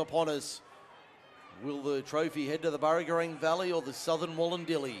 2020 is upon us. Will the trophy head to the Burragarang Valley or the Southern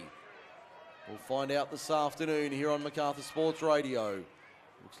Wollondilly? We'll find out this afternoon here on Macarthur Sports Radio.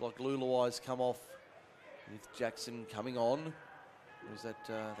 Looks like Luluai's come off with Jackson coming on. Or is that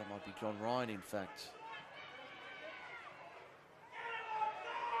might be John Ryan, in fact.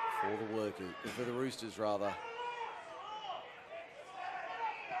 For the Roosters, rather.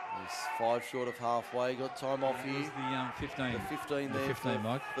 He's 5 short of halfway. Got time off here. The 15. The 15 there. 15,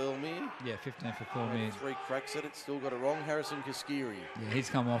 Mike. Thirlmere. Yeah, 15 for Thirlmere. 3 cracks at it. Still got it wrong. Harrison Kaskiri. Yeah, he's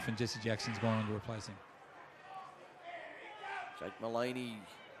come off and Jesse Jackson's gone on to replace him. Jake Mullaney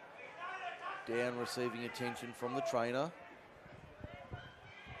down, receiving attention from the trainer.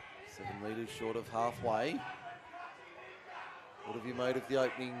 7 metres short of halfway. What have you made of the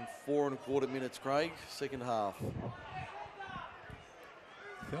opening 4 1/4 minutes, Craig? Second half.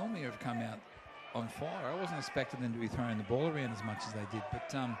 Thirlmere have come out on fire. I wasn't expecting them to be throwing the ball around as much as they did,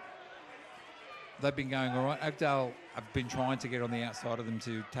 but they've been going all right. Oakdale have been trying to get on the outside of them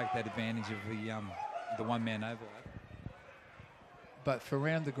to take that advantage of the one-man overlap. But for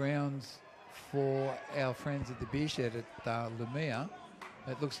round the grounds for our friends at the beer shed at Thirlmere,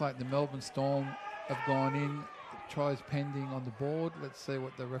 it looks like the Melbourne Storm have gone in. Tries pending on the board. Let's see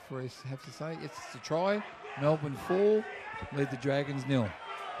what the referees have to say. It's a try. Melbourne 4, lead the Dragons 0.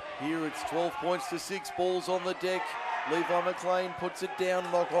 Here it's 12 points to 6, balls on the deck. Levi McLean puts it down,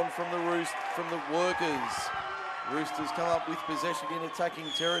 knock on from the workers. Roosters come up with possession in attacking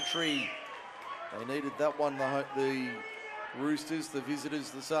territory. They needed that one, the Roosters, the visitors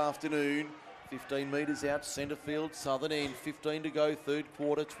this afternoon. 15 metres out, centre field, southern end, 15 to go, third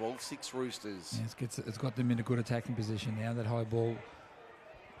quarter, 12-6 Roosters. Yeah, it's got them in a good attacking position now, that high ball.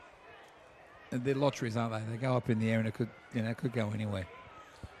 And they're lotteries, aren't they? They go up in the air and it could go anywhere.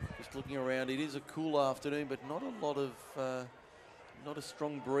 Just looking around, it is a cool afternoon, but not a lot of, not a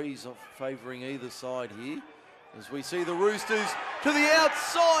strong breeze favouring either side here. As we see the Roosters to the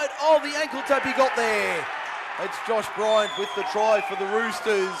outside. Oh, the ankle tap he got there. That's Josh Bryant with the try for the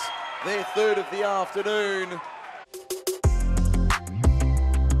Roosters. Their 3rd of the afternoon.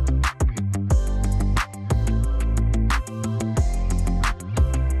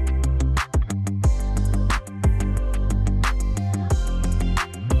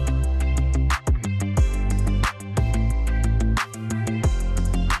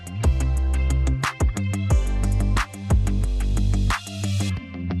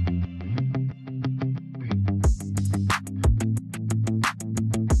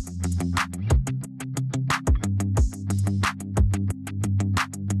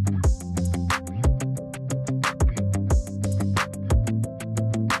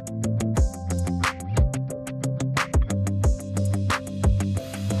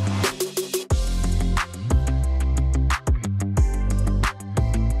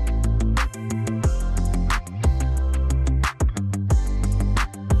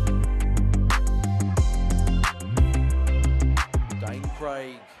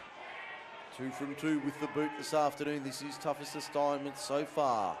 With the boot this afternoon. This is toughest assignment so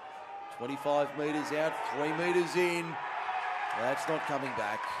far. 25 metres out, 3 metres in. That's not coming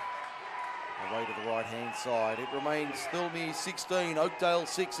back. Away to the right-hand side. It remains Thirlmere 16, Oakdale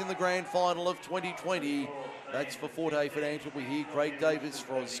 6 in the grand final of 2020. That's for Forte Financial. We hear Craig Davis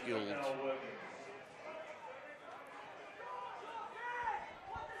for Auskilled.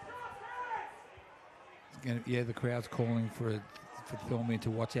 Yeah, the crowd's calling for Thirlmere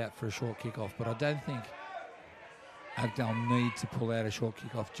to watch out for a short kick-off, but I don't think Oakdale need to pull out a short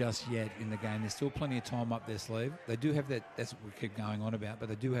kick-off just yet in the game. There's still plenty of time up their sleeve. They do have that, that's what we keep going on about, but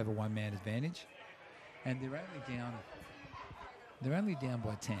they do have a one-man advantage. And they're only down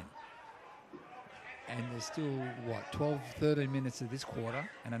by 10. And there's still, 12, 13 minutes of this quarter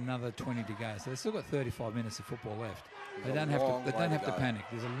and another 20 to go. So they've still got 35 minutes of football left. They don't have to panic.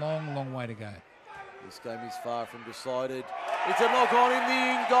 There's a long, long way to go. This game is far from decided. It's a knock on in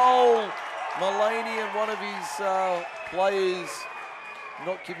the in goal. Mullaney and one of his players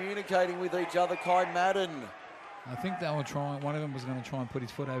not communicating with each other. Kai Madden. I think they were trying. One of them was going to try and put his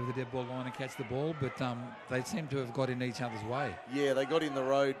foot over the dead ball line and catch the ball, but they seem to have got in each other's way. Yeah, they got in the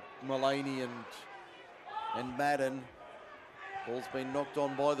road, Mullaney and Madden. Ball's been knocked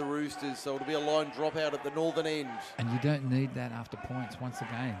on by the Roosters, so it'll be a line dropout at the northern end. And you don't need that after points. Once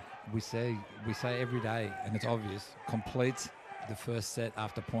again, we say every day, and it's obvious, complete the first set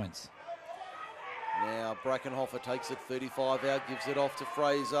after points. Now Brackenhofer takes it 35 out, gives it off to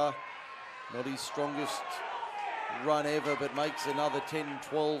Fraser. Not his strongest run ever, but makes another 10,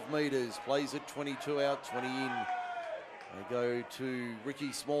 12 metres. Plays it 22 out, 20 in. They go to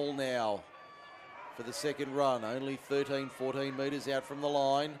Ricky Small now for the second run. Only 13, 14 metres out from the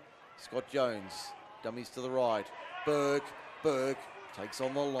line. Scott Jones, dummies to the right. Burke takes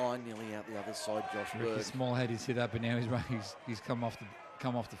on the line, nearly out the other side, Josh Burke. Ricky Small had his hit up, and now he's come off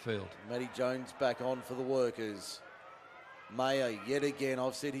the field. Matty Jones back on for the Workers. Mayer, yet again,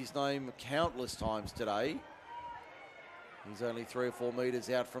 I've said his name countless times today. He's only 3 or 4 metres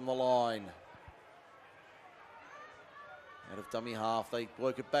out from the line. Out of dummy half, they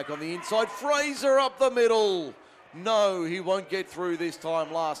work it back on the inside. Fraser up the middle. No, he won't get through this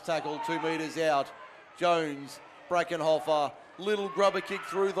time. Last tackle, 2 metres out. Jones, Brackenhofer, little grubber kick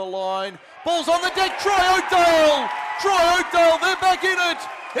through the line. Ball's on the deck, Troy Oakdale! Troy Oakdale, they're back in it.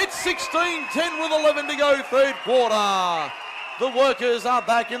 It's 16-10 with 11 to go, third quarter. The Workers are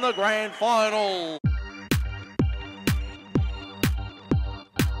back in the grand final.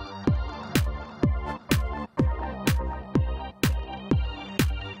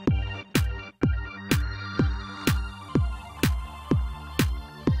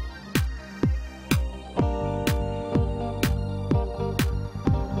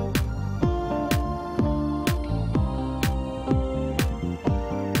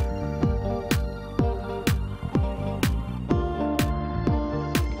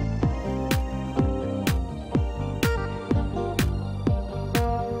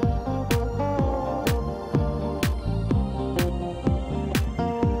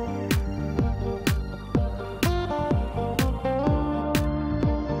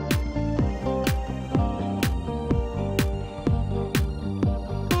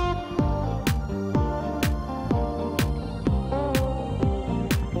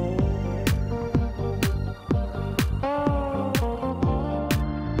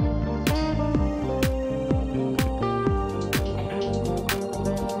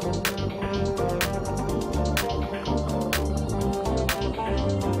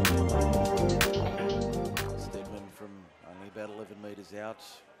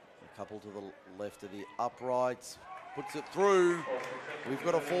 To the left of the uprights, puts it through. We've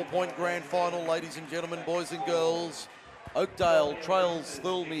got a 4-point grand final, ladies and gentlemen, boys and girls. Oakdale trails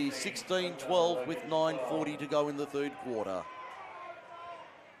Thirlmere 16-12 with 9:40 to go in the third quarter.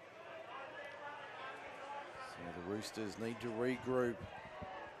 So the Roosters need to regroup.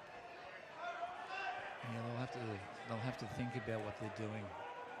 Yeah, they'll have to think about what they're doing.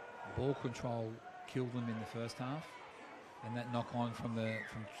 Ball control killed them in the first half. And that knock-on from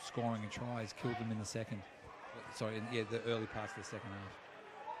scoring and tries killed them in the second. Sorry, the early parts of the second half.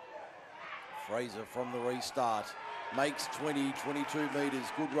 Fraser from the restart makes 20, 22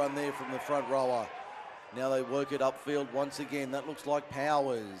 metres. Good run there from the front rower. Now they work it upfield once again. That looks like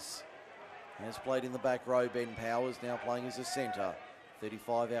Powers. Has played in the back row, Ben Powers, now playing as a centre.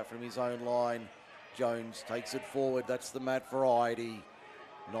 35 out from his own line. Jones takes it forward. That's the Matt variety.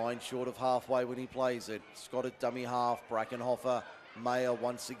 9 short of halfway when he plays it. Scott at dummy half. Brackenhofer. Mayer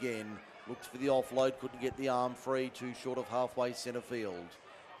once again. Looks for the offload. Couldn't get the arm free. 2 short of halfway centre field.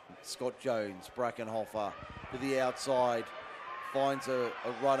 Scott Jones. Brackenhofer to the outside. Finds a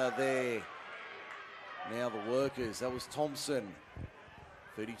runner there. Now the Workers. That was Thompson.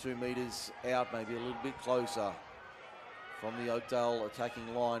 32 metres out. Maybe a little bit closer. From the Oakdale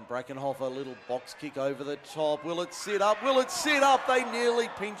attacking line. Brackenhofer, a little box kick over the top. Will it sit up? Will it sit up? They nearly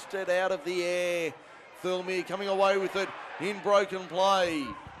pinched it out of the air. Thirlmere coming away with it in broken play.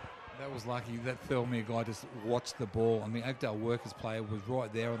 That was lucky. That Thirlmere guy just watched the ball. And the Oakdale Workers player was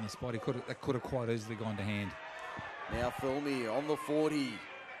right there on the spot. That could have quite easily gone to hand. Now Thirlmere on the 40.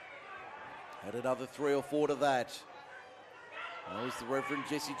 Had another 3 or 4 to that. That was the Reverend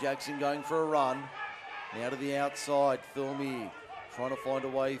Jesse Jackson going for a run. Now to the outside, Thirlmere trying to find a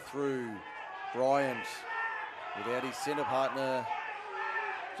way through. Bryant without his centre partner,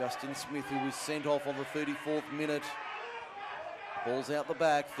 Justin Smith, who was sent off on the 34th minute. Ball's out the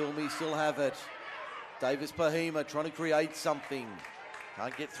back, Thirlmere still have it. Davis Pahima trying to create something.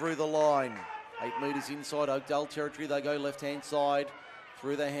 Can't get through the line. 8 metres inside Oakdale territory, they go left-hand side.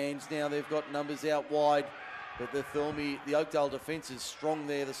 Through their hands now, they've got numbers out wide. But the Oakdale defence is strong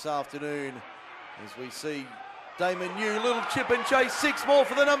there this afternoon. As we see Damon New, little chip and chase, 6 more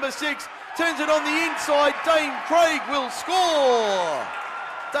for the number 6. Turns it on the inside, Dane Craig will score.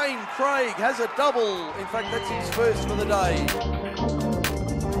 Dane Craig has a double. In fact, that's his first for the day.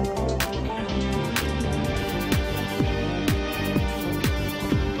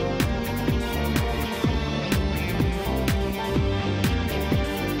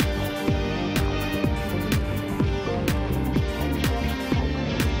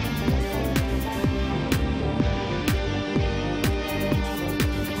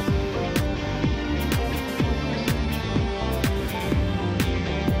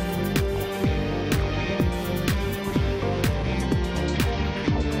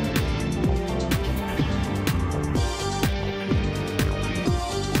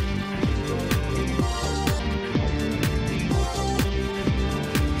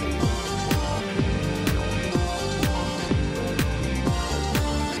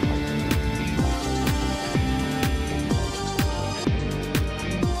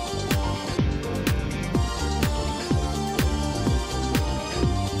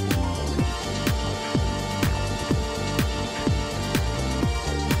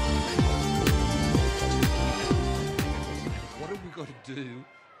 Do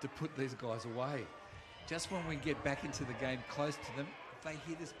to put these guys away. Just when we get back into the game close to them, they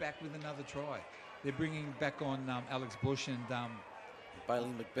hit us back with another try. They're bringing back on Alex Bush and Bailey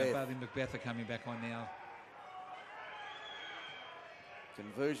McBeth. Bailey McBeth are coming back on now.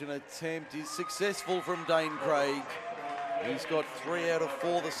 Conversion attempt is successful from Dane Craig. He's got 3 out of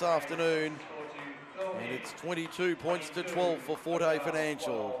 4 this afternoon. And it's 22 points to 12 for Forte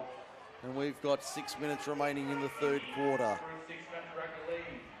Financial. And we've got 6 minutes remaining in the third quarter.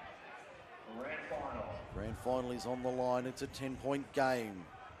 Grand final is on the line. It's a 10-point game.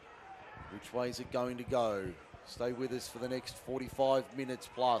 Which way is it going to go? Stay with us for the next 45 minutes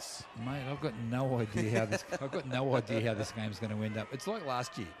plus. Mate, I've got no idea how this. I've got no idea how this game's going to end up. It's like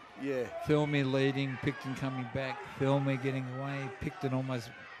last year. Yeah. Thirlmere leading, Picton coming back, Thirlmere getting away, Picton almost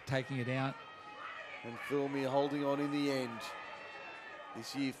taking it out, and Thirlmere holding on in the end.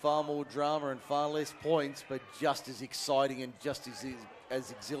 This year, far more drama and far less points, but just as exciting and just as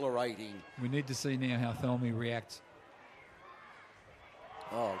exhilarating. We need to see now how Thirlmere reacts.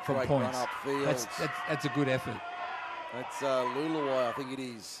 Oh, from great points. Run upfield. That's a good effort. That's Lulawai, I think it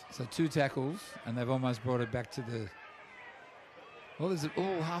is. So 2 tackles, and they've almost brought it back to the... Well, there's it.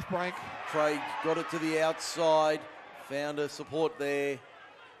 Oh, half break. Craig got it to the outside. Found a support there.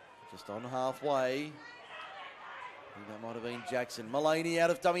 Just on halfway. I think that might have been Jackson. Mullaney out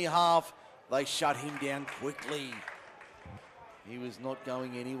of dummy half. They shut him down quickly. He was not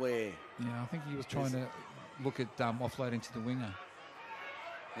going anywhere. Yeah, I think he was trying to look at offloading to the winger.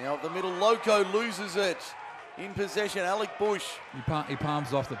 Now up the middle, Loco loses it. In possession, Alec Bush. He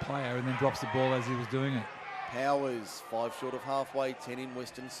palms off the player and then drops the ball as he was doing it. Powers, 5 short of halfway, 10 in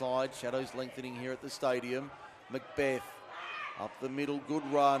western side. Shadows lengthening here at the stadium. Macbeth up the middle, good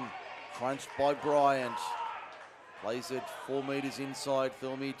run. Crunched by Bryant. Plays it 4 metres inside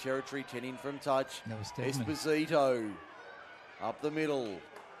Thirlmere territory, 10 in from touch. That was Stedman. Esposito up the middle.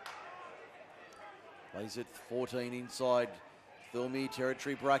 Plays it 14 inside Thirlmere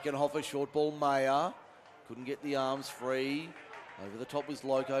territory. Brackenhofer, short ball, Mayer. Couldn't get the arms free. Over the top was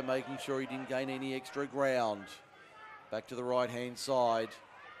Loco, making sure he didn't gain any extra ground. Back to the right-hand side.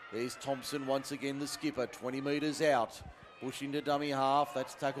 There's Thompson once again, the skipper, 20 metres out. Bush into dummy half,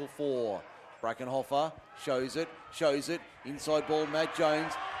 that's tackle 4. Brackenhofer shows it. Inside ball, Matt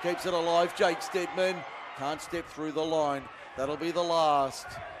Jones keeps it alive. Jake Stedman can't step through the line. That'll be the last.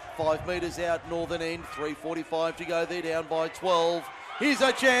 5 metres out, northern end, 3:45 to go. They're down by 12. Here's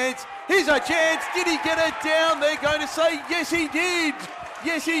a chance. Did he get it down? They're going to say, yes, he did.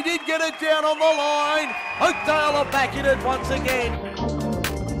 Yes, he did get it down on the line. Oakdale are back in it once again.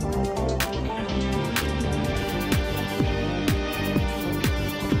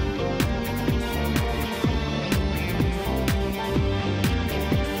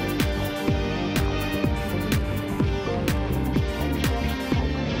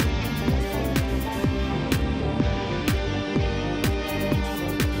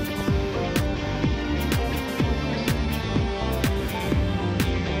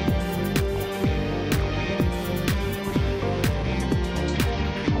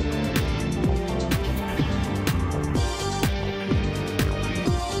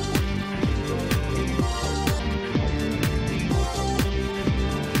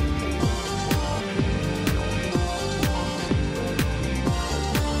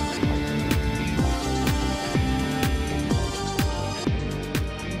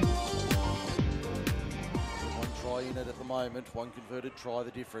 moment. One converted try,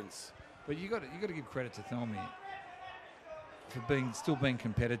 the difference. But you got to give credit to Thirlmere for still being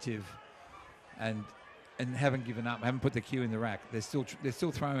competitive, and haven't given up, haven't put the cue in the rack. They're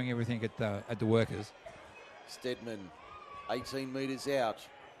still throwing everything at the workers. Stedman, 18 metres out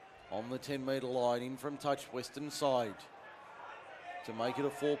on the 10-metre line, in from touch, western side, to make it a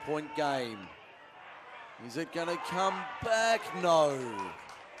 4-point game. Is it going to come back? No.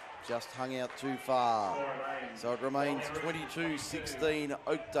 Just hung out too far. So it remains 22-16,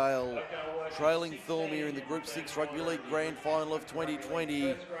 Oakdale trailing Thirlmere in the Group 6 Rugby League Grand Final of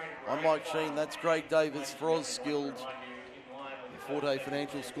 2020. I'm Mike Sheen, that's Craig Davis for Ausskilled. The Forte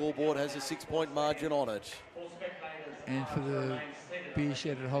Financial Scoreboard has a 6-point margin on it. And for the beer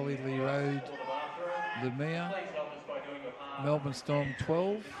shed at Holylee Road, the Mia, Melbourne Storm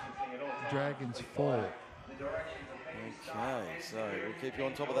 12, Dragons 4. Okay, so we'll keep you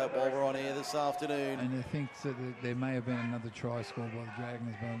on top of that while we're on air this afternoon. And I think that there may have been another try scored by the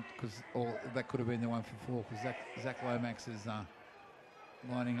Dragons, or that could have been the one for 4, because Zach Lomax is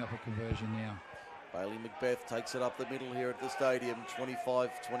lining up a conversion now. Bailey Macbeth takes it up the middle here at the stadium,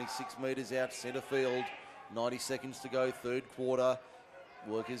 26 metres out centre field, 90 seconds to go, third quarter.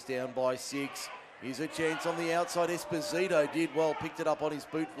 Workers down by 6. Here's a chance on the outside. Esposito did well, picked it up on his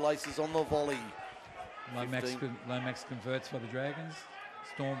boot laces on the volley. Lomax converts for the Dragons.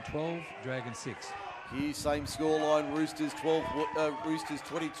 Storm 12, Dragons 6. Here's same scoreline. Roosters 12, Roosters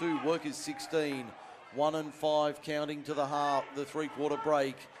 22, Workers 16. 1 and 5 counting to the three-quarter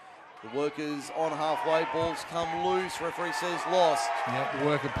break. The Workers on halfway, balls come loose. Referee says lost. Yeah, the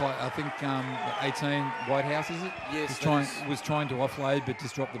Worker play. I think 18 Whitehouse, is it? Yes. Was trying to offload but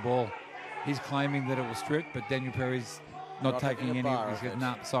just dropped the ball. He's claiming that it was stripped, but Daniel Perry's not taking any. He said,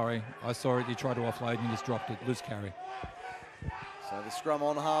 "Nah, sorry, I saw it. You tried to offload and you just dropped it. Loose carry." So the scrum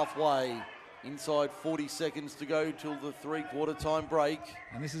on halfway. Inside 40 seconds to go till the three-quarter time break.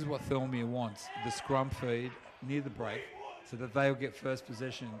 And this is what Thirlmere wants: the scrum feed near the break, so that they'll get first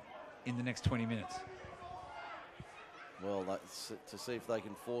possession in the next 20 minutes. Well, that's to see if they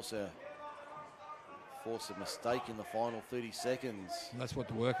can force a mistake in the final 30 seconds. That's what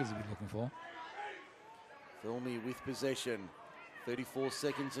the Workers will be looking for. Thirlmere with possession. 34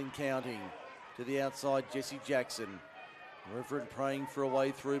 seconds and counting. To the outside, Jesse Jackson. Reverend praying for a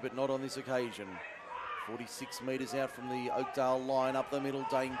way through, but not on this occasion. 46 metres out from the Oakdale line, up the middle,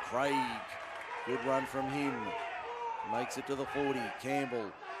 Dane Craig. Good run from him. Makes it to the 40.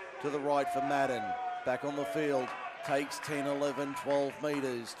 Campbell to the right for Madden. Back on the field. Takes 10, 11, 12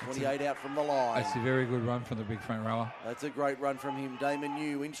 metres. 28 out from the line. That's a very good run from the big front rower. That's a great run from him. Damon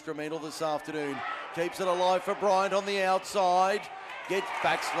New, instrumental this afternoon. Keeps it alive for Bryant on the outside. Gets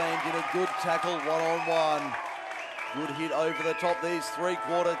backslammed in a good tackle, one-on-one. Good hit over the top. There's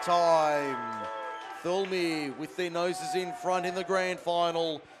three-quarter time. Thirlmere with their noses in front in the grand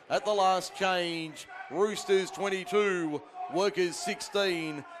final. At the last change, Roosters 22, Workers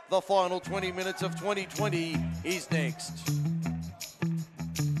 16. The final 20 minutes of 2020 is next.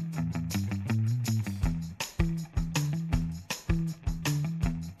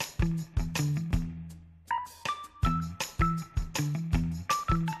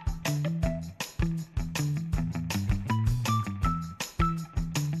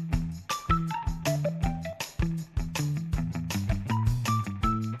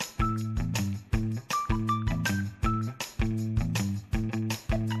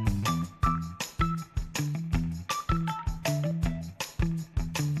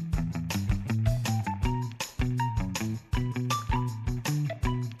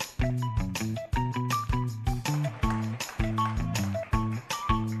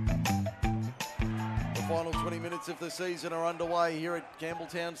 Of the season are underway here at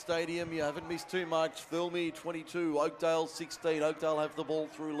Campbelltown Stadium. You haven't missed too much. Thirlmere 22, Oakdale 16. Oakdale have the ball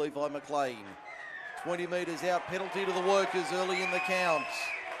through Levi McLean. 20 metres out, penalty to the Workers early in the count.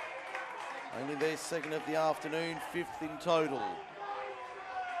 Only their second of the afternoon, 5th in total.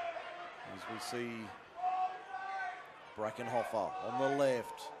 As we see Brackenhofer on the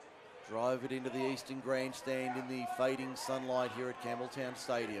left, drive it into the eastern grandstand in the fading sunlight here at Campbelltown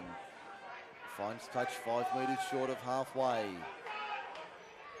Stadium. Finds touch 5 metres short of halfway.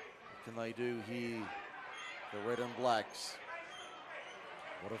 What can they do here, the Red and Blacks?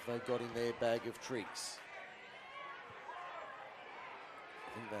 What have they got in their bag of tricks? I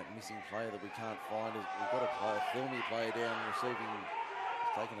think that missing player that we can't find is, we've got a Thirlmere player down receiving,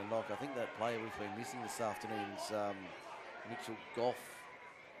 taking a knock. I think that player we've been missing this afternoon is Mitchell Goff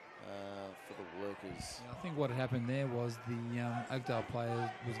for the Workers. Yeah, I think what had happened there was the Oakdale player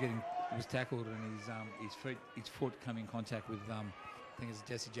was tackled and his foot come in contact with I think it's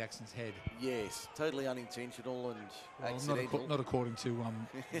Jesse Jackson's head. Yes, totally unintentional and Well, accidental. not according to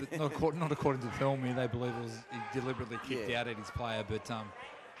not according to Thirlmere. They believe it was he deliberately kicked out at his player, but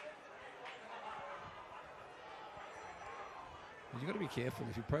you've got to be careful.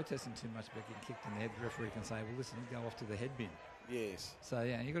 If you're protesting too much about getting kicked in the head, the referee can say, "Well, listen, you go off to the head bin." Yes. So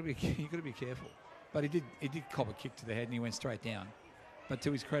yeah, you got to be careful. But he did cop a kick to the head and he went straight down. But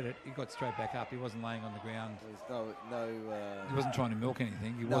to his credit, he got straight back up. He wasn't laying on the ground. There's no. He wasn't trying to milk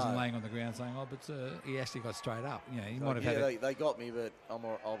anything. He wasn't laying on the ground saying, "Oh, but he actually got straight up." You know, he might have had. They got me, but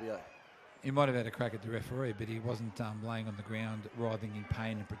I'll be. He might have had a crack at the referee, but he wasn't laying on the ground, writhing in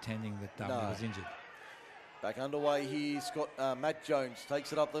pain and pretending that he was injured. Back underway here, Matt Jones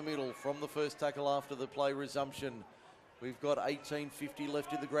takes it up the middle from the first tackle after the play resumption. We've got 18:50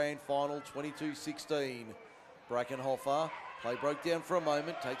 left in the grand final, 22-16. Brackenhofer, play broke down for a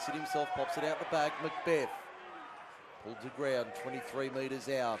moment, takes it himself, pops it out the back. Macbeth pulled to ground, 23 metres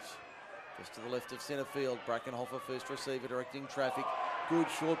out. Just to the left of centre field. Brackenhofer, first receiver, directing traffic. Good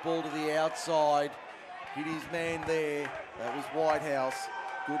short ball to the outside. Hit his man there. That was Whitehouse.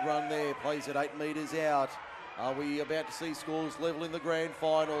 Good run there, plays it 8 metres out. Are we about to see scores level in the grand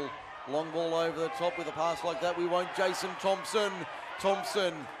final? Long ball over the top with a pass like that. We won't. Jason Thompson.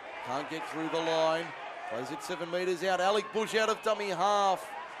 Thompson can't get through the line. Plays it 7 metres out. Alec Bush out of dummy half.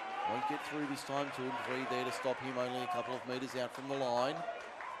 Won't get through this time. 2 and 3 there to stop him. Only a couple of metres out from the line.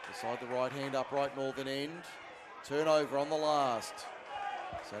 Beside the right hand upright northern end. Turnover on the last.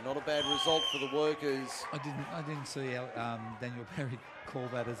 So not a bad result for the workers. I didn't see Daniel Perry call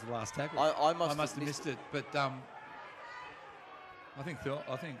that as the last tackle. I must have missed it. But I think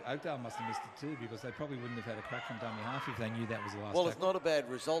Oakdale must have missed it too, because they probably wouldn't have had a crack from dummy half if they knew that was the last tackle. It's not a bad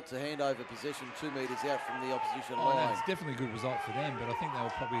result to hand over possession 2 metres out from the opposition line. No, it's definitely a good result for them, but I think they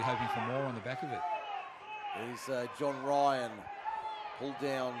were probably hoping for more on the back of it. There's John Ryan, pulled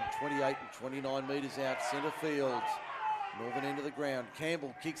down 28 and 29 metres out centre field. Northern end of the ground.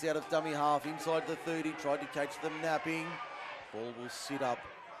 Campbell kicks out of dummy half inside the 30, tried to catch them napping. Ball will sit up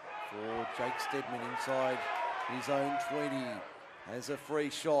for Jake Steadman inside his own 20. Has a free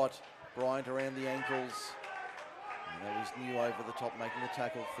shot. Bryant around the ankles. And that was New over the top, making the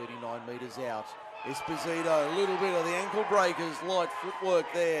tackle 39 metres out. Esposito, a little bit of the ankle breakers, light footwork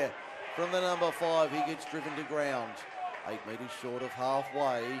there from the number 5. He gets driven to ground. 8 metres short of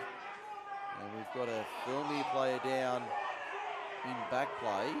halfway. And we've got a Thirlmere player down in back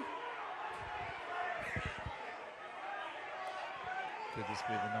play. Could this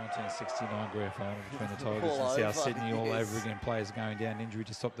be the 1969 grand final between the Tigers and South Sydney all over again? Players going down injury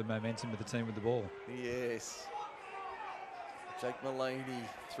to stop the momentum of the team with the ball. Yes. Jake Mullaney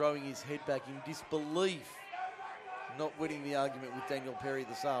throwing his head back in disbelief, not winning the argument with Daniel Perry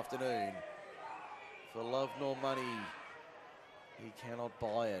this afternoon. For love nor money, he cannot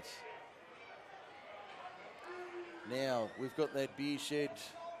buy it. Now, we've got that beer shed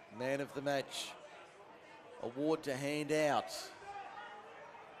man of the match award to hand out.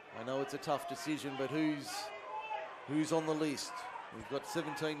 I know it's a tough decision, but who's on the list? We've got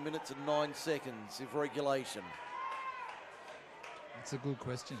 17 minutes and 9 seconds of regulation. That's a good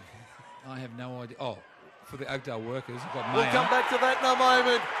question. I have no idea. Oh, for the Oakdale workers, we've got We'll come back to that in a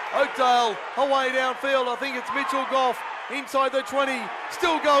moment. Oakdale away downfield. I think it's Mitchell Goff inside the 20,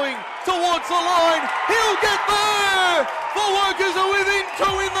 still going towards the line. He'll get there! The workers are within 2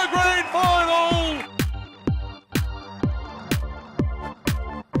 in the grand final.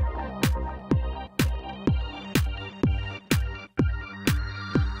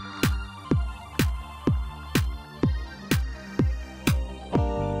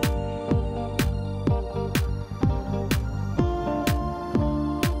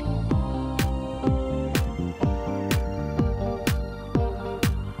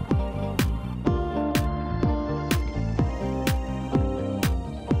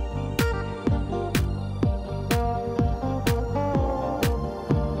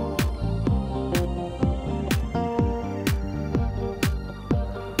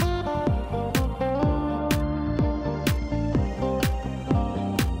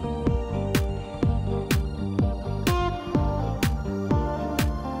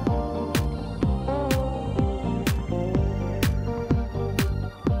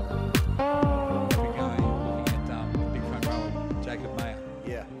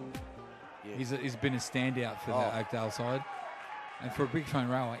 He's been a standout for the Oakdale side. And for a big front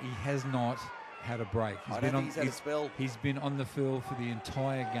rower, he has not had a break. He's been on the field for the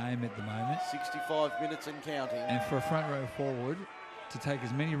entire game at the moment. 65 minutes and counting. And for a front row forward to take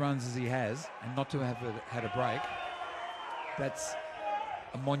as many runs as he has and not to have had a break, that's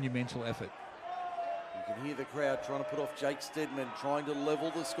a monumental effort. You You can hear the crowd trying to put off Jake Steadman, trying to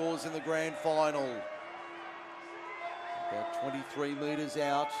level the scores in the grand final. About 23 metres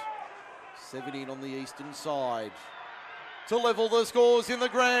out, 17 on the eastern side. To level the scores in the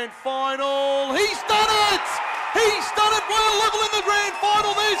grand final. He's done it! He's done it! We're level in the grand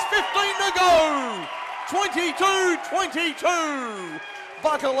final. There's 15 to go. 22-22.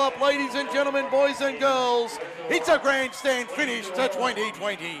 Buckle up, ladies and gentlemen, boys and girls. It's a grandstand finish to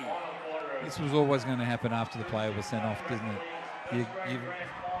 2020. This was always going to happen after the player was sent off, didn't it?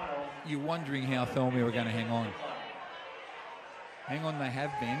 You're wondering how Thirlmere were going to hang on. Hang on, they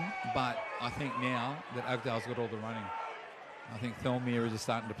have been, but I think now that Oakdale's got all the running, I think Thirlmere is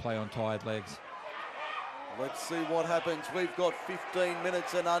starting to play on tired legs. Let's see what happens. We've got 15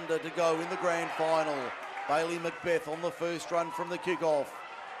 minutes and under to go in the grand final. Bailey Macbeth on the first run from the kickoff.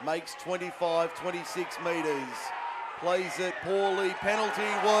 Makes 25, 26 metres. Plays it poorly. Penalty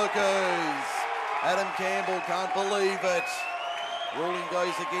workers. Adam Campbell can't believe it. Ruling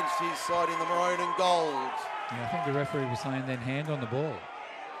goes against his side in the maroon and gold. Yeah, I think the referee was saying then hand on the ball.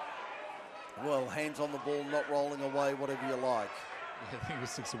 Well, hands on the ball, not rolling away, whatever you like. Yeah, I think it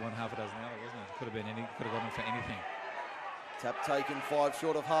was 6 to 1, half a dozen out, wasn't it? Could have been any, could have gone for anything. Tap taken 5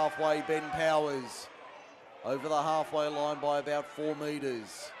 short of halfway. Ben Powers over the halfway line by about 4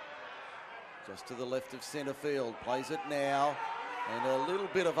 metres. Just to the left of centre field. Plays it now. And a little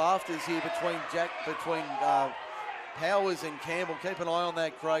bit of afters here between Powers and Campbell. Keep an eye on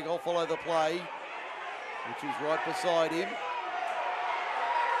that, Craig. I'll follow the play, which is right beside him.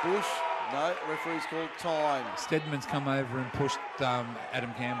 Bush. No, referee's called time. Steadman's come over and pushed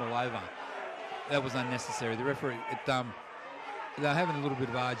Adam Campbell over. That was unnecessary. The referee, they were having a little bit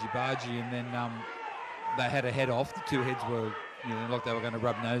of argy-bargy, and then they had a head off. The two heads were, like they were going to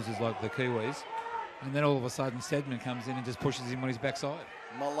rub noses like the Kiwis. And then all of a sudden, Steadman comes in and just pushes him on his backside.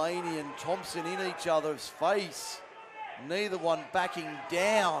 Mullaney and Thompson in each other's face. Neither one backing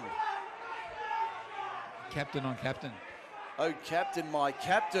down. Captain on captain. Oh, captain, my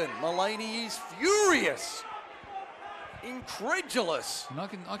captain. Mullaney is furious. Incredulous. And I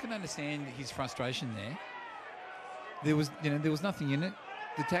can understand his frustration there. There was nothing in it.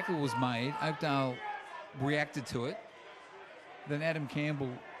 The tackle was made. Oakdale reacted to it. Then Adam Campbell,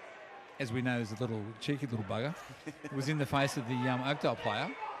 as we know, is a little cheeky little bugger, was in the face of the Oakdale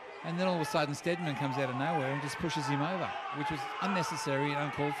player. And then all of a sudden, Steadman comes out of nowhere and just pushes him over, which was unnecessary and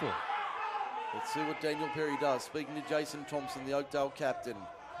uncalled for. Let's see what Daniel Perry does. Speaking to Jason Thompson, the Oakdale captain.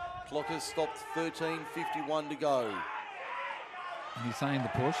 Clock has stopped, 13:51 to go. And he's saying the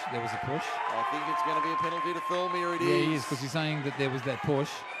push. There was a push. I think it's going to be a penalty to Thirlmere. It is. Yeah, he is, because he's saying that there was that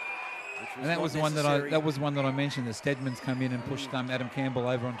push. And that was the one that I mentioned. That Steadman's come in and pushed Adam Campbell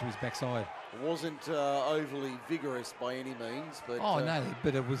over onto his backside. It wasn't overly vigorous by any means, but no,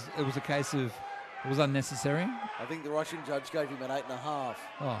 but it was a case of it was unnecessary. I think the Russian judge gave him an 8.5.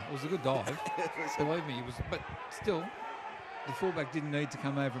 Oh, it was a good dive. Believe me, it was. But still, the fullback didn't need to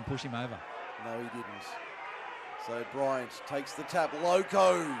come over and push him over. No, he didn't. So Bryant takes the tap.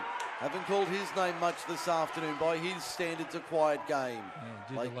 Loco. Haven't called his name much this afternoon. By his standards, a quiet game.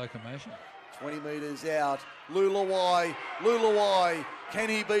 Yeah, due to locomotion. 20 metres out. Lulawai. Lulawai. Can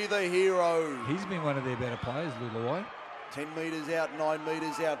he be the hero? He's been one of their better players, Lulawai. 10 metres out, 9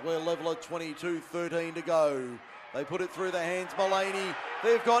 metres out. We're level at 22, 13 to go. They put it through the hands. Mullaney.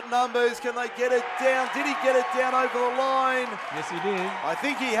 They've got numbers. Can they get it down? Did he get it down over the line? Yes, he did. I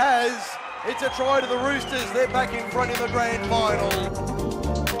think he has. It's a try to the Roosters. They're back in front in the grand final.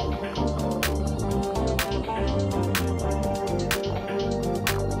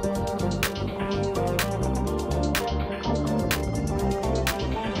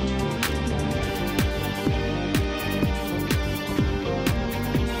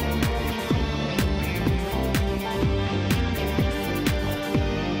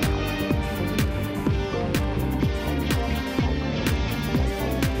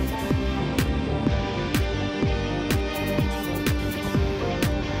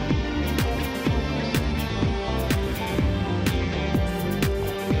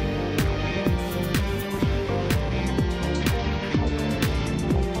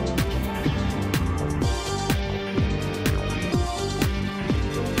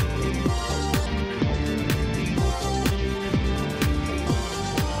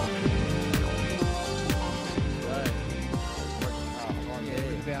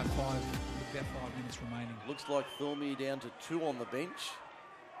 Like Thirlmere down to 2 on the bench.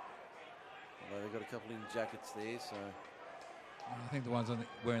 Although they've got a couple in jackets there, so. I think the ones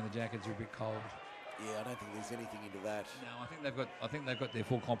wearing the jackets are a bit cold. Yeah, I don't think there's anything into that. No, I think they've got their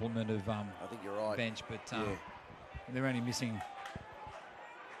full complement of I think you're right. bench, but they're only missing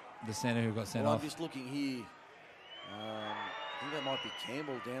the centre who got sent Well, off. I'm just looking here. I think that might be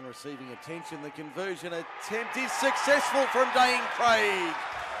Campbell down receiving attention. The conversion attempt is successful from Dane Craig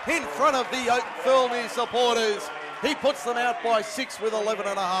in front of the Thirlmere supporters. He puts them out by 6 with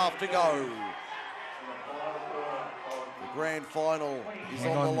 11.5 to go. The grand final is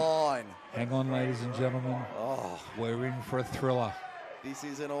on the line. Hang on, ladies and gentlemen. Oh, We're in for a thriller. this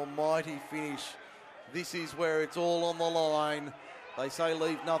is an almighty finish. This is where it's all on the line. They say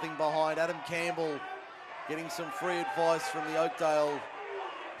leave nothing behind. Adam Campbell getting some free advice from the Oakdale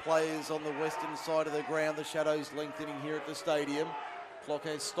players on the western side of the ground. The shadows lengthening here at the stadium. Clock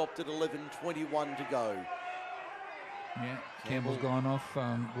has stopped at 11:21 to go. Yeah, Campbell's gone off.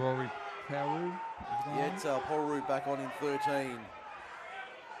 Rory Poweroo. Yeah, it's Poru back on in 13.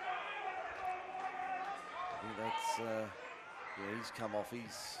 I think that's, yeah, he's come off.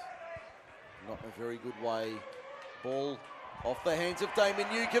 He's not in a very good way. Ball off the hands of Damon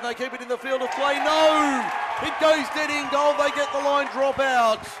New. Can they keep it in the field of play? No! It goes dead in goal. They get the line drop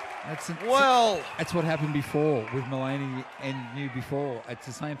out. That's what happened before with Mulaney and New before. It's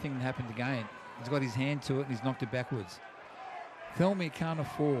the same thing that happened again. He's got his hand to it and he's knocked it backwards. Thirlmere can't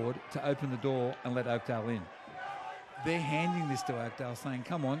afford to open the door and let Oakdale in. They're handing this to Oakdale saying,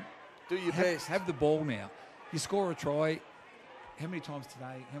 come on, do your best. Have the ball now. You score a try. How many times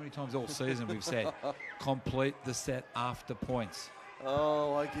today, how many times all season we've said, complete the set after points?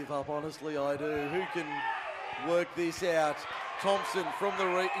 Oh, I give up, honestly, I do. Who can work this out? Thompson from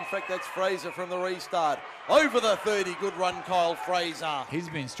the in fact, that's Fraser from the restart. Over the 30, good run, Kyle Fraser. He's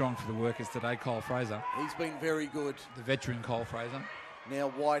been strong for the workers today, Kyle Fraser. He's been very good. The veteran Kyle Fraser. Now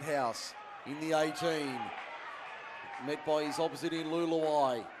Whitehouse in the 18. Met by his opposite in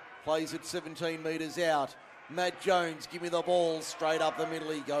Luluai. Plays it 17 metres out. Matt Jones, give me the ball. Straight up the middle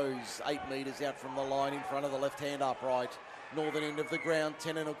he goes. 8 metres out from the line in front of the left-hand upright. Northern end of the ground,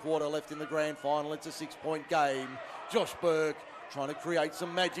 10 1/4 left in the grand final. It's a 6-point game. Josh Burke trying to create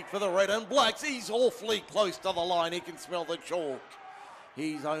some magic for the red and blacks. He's awfully close to the line. He can smell the chalk.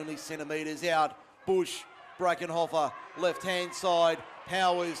 He's only centimetres out. Bush, Brackenhofer, left-hand side.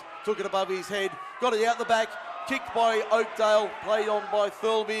 Powers took it above his head. Got it out the back. Kicked by Oakdale. Played on by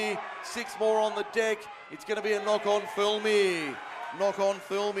Thirlmere. 6 more on the deck. It's going to be a knock on Thirlmere. Knock on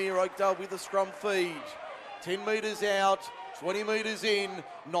Thirlmere. Oakdale with the scrum feed. 10 metres out. 20 metres in.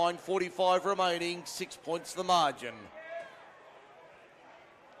 9:45 remaining. 6 points the margin.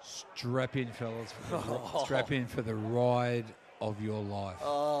 Strap in, fellas. Strap in for the ride of your life.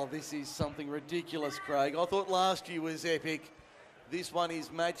 Oh, this is something ridiculous, Craig. I thought last year was epic. This one is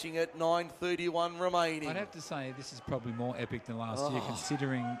matching at 9:31 remaining. I'd have to say this is probably more epic than last year,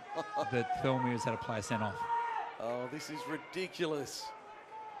 considering that Thirlmere has had a player sent off. Oh, this is ridiculous.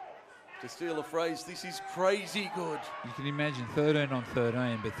 To steal a phrase, this is crazy good. You can imagine 13 on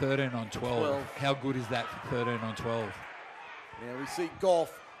 13, but 13 on 12. How good is that for 13 on 12? Now we see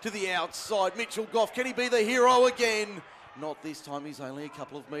Goff to the outside. Mitchell Goff, can he be the hero again? Not this time. He's only a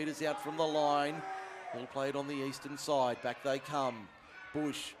couple of metres out from the line. Ball played on the eastern side. Back they come.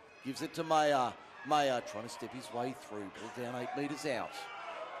 Bush gives it to Mayer. Mayer trying to step his way through. Ball down 8 metres out.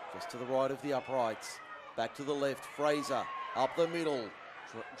 Just to the right of the uprights. Back to the left. Fraser up the middle.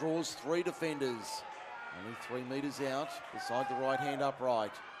 Draws 3 defenders. Only 3 metres out beside the right-hand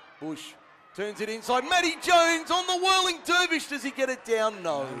upright. Bush turns it inside. Matty Jones on the whirling dervish. Does he get it down?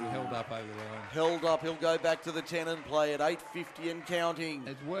 No. He held up over the line. Held up. He'll go back to the 10 and play at 8:50 and counting.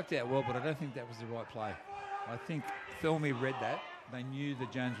 It worked out well, but I don't think that was the right play. I think Thirlmere read that. They knew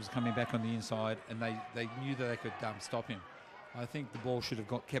that Jones was coming back on the inside, and they knew that they could stop him. I think the ball should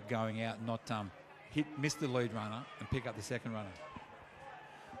have kept going out, not miss the lead runner and pick up the second runner.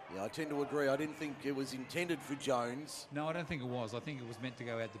 Yeah, I tend to agree. I didn't think it was intended for Jones. No, I don't think it was. I think it was meant to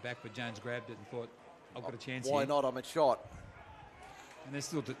go out the back, but Jones grabbed it and thought, I've got a chance here. Why not? I'm a shot. And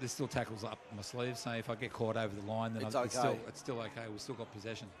there's still tackles up my sleeve, so if I get caught over the line, then it's still okay. We've still got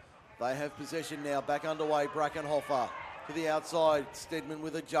possession. They have possession now. Back underway. Brackenhofer to the outside. Stedman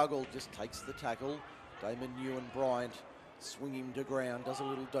with a juggle. Just takes the tackle. Damon Ewan Bryant swing him to ground. Does a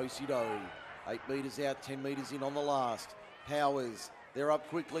little do-si-do. 8 metres out. 10 metres in on the last. Powers. They're up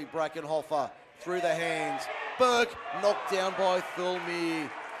quickly. Brackenhofer through the hands. Burke knocked down by Thirlmere.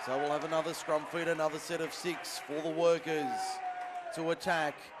 So we'll have another scrum feed, another set of 6 for the workers to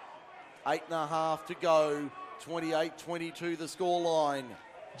attack. 8.5 to go. 28-22 the scoreline.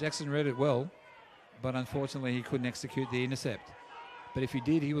 Jackson read it well, but unfortunately he couldn't execute the intercept. But if he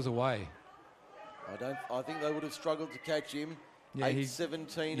did, he was away. I think they would have struggled to catch him. Yeah,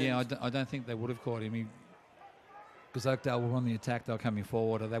 8-17. Yeah, I don't think they would have caught him. Because Oakdale were on the attack, they were coming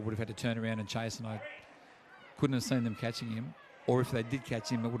forward, or they would have had to turn around and chase, and I couldn't have seen them catching him. or if they did catch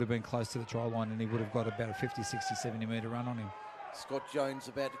him, it would have been close to the try line and he would have got about a 50, 60, 70-metre run on him. Scott Jones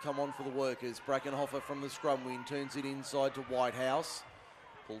about to come on for the Workers. Brackenhofer from the scrum wing turns it inside to Whitehouse.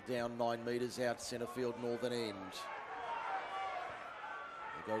 Pulled down 9 metres out centre field, northern end.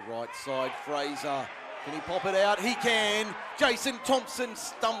 They go right side, Fraser. Can he pop it out? He can. Jason Thompson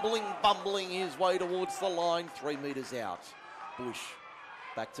stumbling, bumbling his way towards the line, 3 metres out. Bush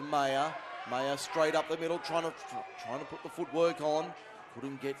back to Mayer. Mayer straight up the middle, trying to put the footwork on.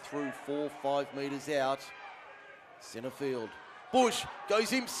 Couldn't get through, 4-5 metres out. Centre field. Bush goes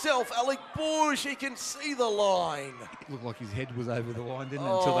himself. Alec Bush, he can see the line. It looked like his head was over the line, didn't it,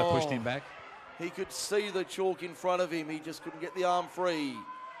 until they pushed him back. He could see the chalk in front of him. He just couldn't get the arm free.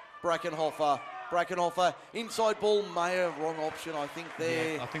 Brackenhofer, inside ball. Mayer, wrong option, I think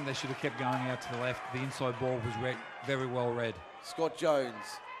there. Yeah, I think they should have kept going out to the left. The inside ball was very well read. Scott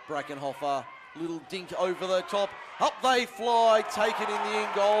Jones, Brackenhofer, little dink over the top. Up they fly, taken in the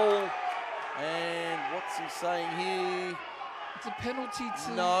end goal. And what's he saying here? It's a penalty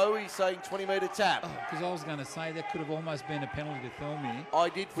to... No, he's saying 20-metre tap. Because I was going to say that could have almost been a penalty to Thirlmere. I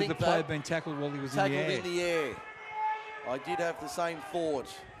did think that. With the player being tackled while he was in the air. Tackled in the air. I did have the same thought.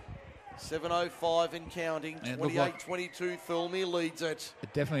 7:05 and counting. 28-22. Thirlmere leads it.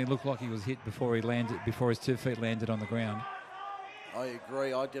 It definitely looked like he was hit before he landed, before his 2 feet landed on the ground. I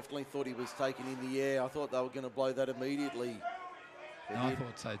agree. I definitely thought he was taken in the air. I thought they were going to blow that immediately. I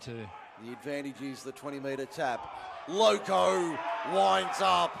thought so too. The advantage is the 20-metre tap. Loco winds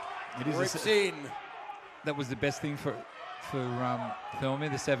up, rips in. That was the best thing for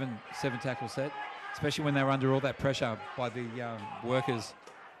Thirlmere, the seven tackle set, especially when they were under all that pressure by the Workers.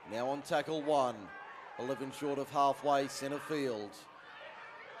 Now on tackle 1, 11 short of halfway, centre field.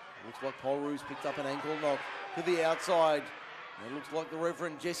 Looks like Polru's picked up an ankle knock to the outside. And it looks like the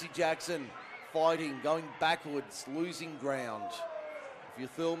Reverend Jesse Jackson fighting, going backwards, losing ground. If you're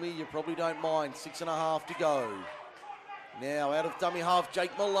Thirlmere, you probably don't mind. 6.5 to go. Now out of dummy half,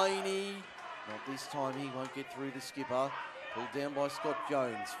 Jake Mullaney. Not this time, he won't get through the skipper. Pulled down by Scott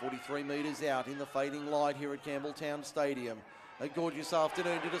Jones, 43 metres out in the fading light here at Campbelltown Stadium. A gorgeous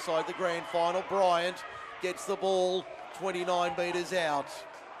afternoon to decide the grand final. Bryant gets the ball, 29 metres out.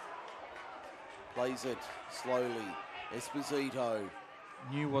 Plays it slowly. Esposito.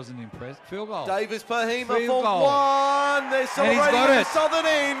 New wasn't impressed. Field goal. Davis Pahima for one. They're celebrating at the southern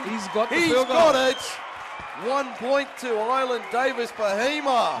end. He's got the field goal. He's got it. 1 point to Island Davis Pahima.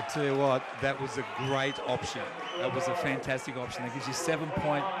 I tell you what, that was a great option. That was a fantastic option. That gives you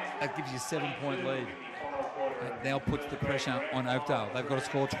 7-point. That gives you a 7-point lead. That now puts the pressure on Oakdale. They've got to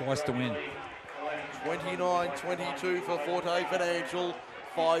score twice to win. 29-22 for Forte Financial.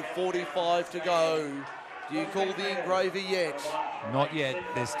 5:45 to go. Do you call the engraver yet? Not yet.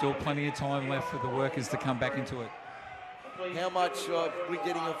 There's still plenty of time left for the Workers to come back into it. How much are we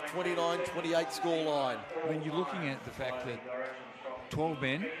getting of 29-28 scoreline? When you're looking at the fact that 12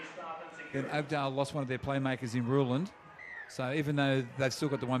 men, then Oakdale lost one of their playmakers in Ruland. So even though they've still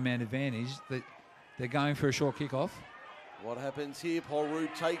got the one-man advantage, they're going for a short kick-off. What happens here? Polru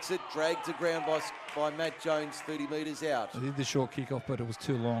takes it, dragged to ground by Matt Jones, 30 metres out. They did the short kick-off, but it was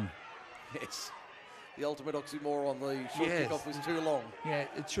too long. Yes. The ultimate oxymoron, the short kick-off was too long. Yeah,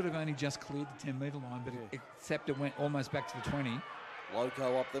 it should have only just cleared the 10-metre line, but except it went almost back to the 20.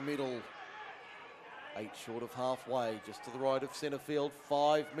 Loco up the middle. 8 short of halfway, just to the right of centre field.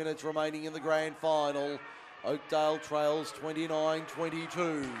 5 minutes remaining in the grand final. Oakdale trails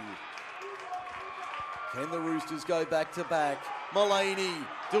 29-22. Can the Roosters go back-to-back? Mullaney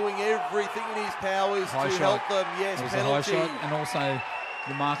doing everything in his powers to help them. Yes, it was penalty. A high shot, and also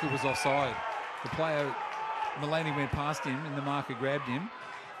the marker was offside. The player, Mullaney, went past him and the marker grabbed him.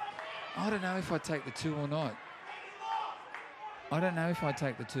 I don't know if I take the 2 or not. I don't know if I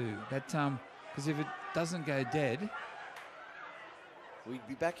take the 2. That because if it doesn't go dead, we'd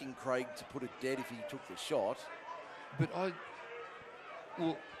be backing Craig to put it dead if he took the shot. But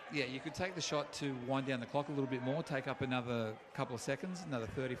yeah, you could take the shot to wind down the clock a little bit more, take up another couple of seconds, another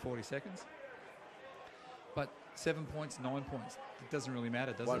 30, 40 seconds. But 7 points, 9 points, it doesn't really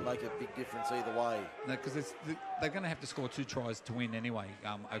matter, does it? Won't make a big difference either way. No, because they're going to have to score 2 tries to win anyway,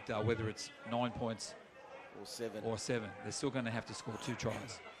 Oakdale, whether it's 9 points or 7. They're still going to have to score 2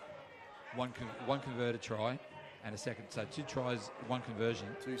 tries. One converted try and a second. So 2 tries, 1 conversion.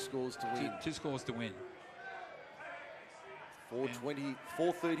 2 scores to win. 2 scores to win.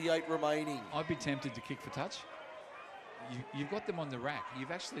 4:38 remaining. I'd be tempted to kick for touch. You've got them on the rack.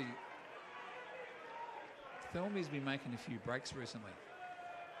 You've actually... Thirlmere's been making a few breaks recently.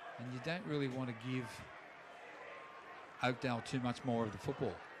 And you don't really want to give Oakdale too much more of the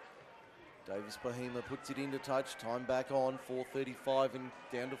football. Davis Bahima puts it into touch. Time back on 4:35 and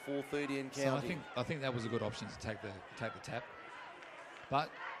down to 4:30 and counting. So I think that was a good option to take the tap, but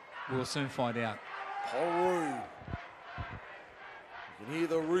we'll soon find out. Poru. You can hear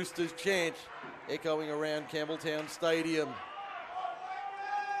the Roosters chant echoing around Campbelltown Stadium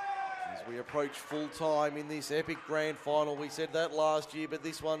as we approach full time in this epic grand final. We said that last year, but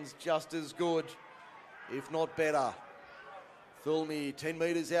this one's just as good, if not better. Thirlmere 10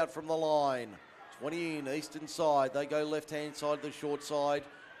 metres out from the line. 20 in eastern side. They go left-hand side, the short side.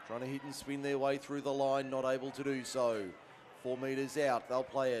 Trying to hit and spin their way through the line. Not able to do so. 4 metres out. They'll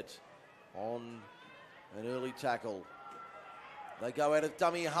play it on an early tackle. They go out of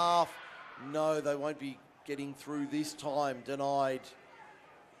dummy half. No, they won't be getting through this time. Denied.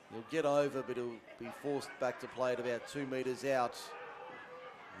 He'll get over, but he'll be forced back to play at about 2 metres out.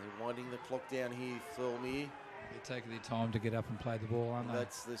 They're winding the clock down here, Thirlmere. They're taking their time to get up and play the ball, aren't they?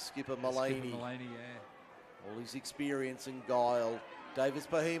 That's the skipper, Mullaney. Skipper Mullaney, yeah. All his experience and guile. Davis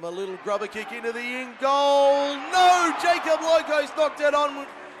Bahima, little grubber kick into the in goal. No, Jacob Locos knocked it on.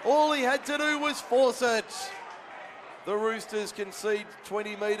 All he had to do was force it. The Roosters concede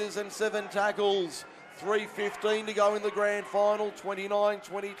 20 metres and 7 tackles. 3:15 to go in the grand final.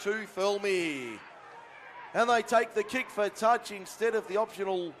 29-22 Thirlmere. And they take the kick for touch instead of the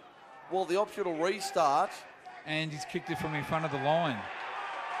optional restart. And he's kicked it from in front of the line.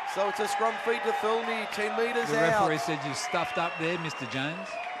 So it's a scrum feed to Thirlmere, 10 metres out. The referee said you stuffed up there, Mr. Jones.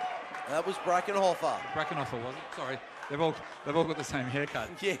 That was Brackenhofer. Brackenhofer, was it? Sorry. They've all got the same haircut.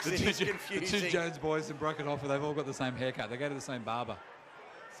 Yes, it is confusing. The two Jones boys and Brackenhofer, they've all got the same haircut. They go to the same barber.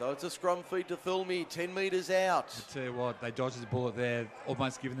 So it's a scrum feed to Thirlmere, 10 metres out. I tell you what, they dodged the bullet there,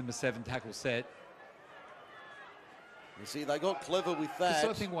 almost giving them a 7-tackle set. You see, they got clever with that.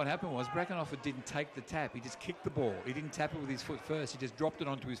 So I think what happened was Brackenhofer didn't take the tap. He just kicked the ball. He didn't tap it with his foot first. He just dropped it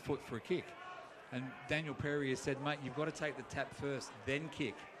onto his foot for a kick. And Daniel Perry has said, mate, you've got to take the tap first, then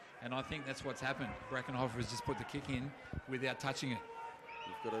kick. And I think that's what's happened. Brackenhofer has just put the kick in without touching it.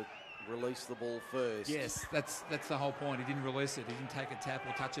 You've got to release the ball first. Yes, that's the whole point. He didn't release it. He didn't take a tap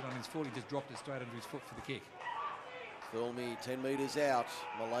or touch it on his foot. He just dropped it straight onto his foot for the kick. Thirlmere, 10 metres out.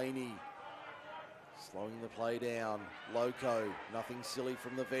 Mullaney slowing the play down. Loco, nothing silly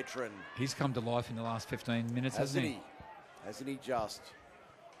from the veteran. He's come to life in the last 15 minutes, hasn't he? Hasn't he just?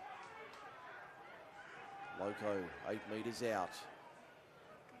 Loco, 8 metres out.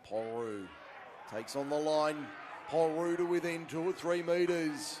 Poru takes on the line. Poru to within 2 or 3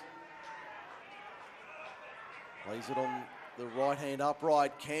 metres. Plays it on the right-hand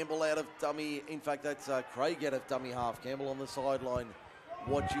upright. Campbell out of dummy. In fact, that's Craig out of dummy half. Campbell on the sideline,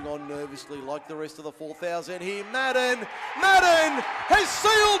 watching on nervously like the rest of the 4,000 here. Madden has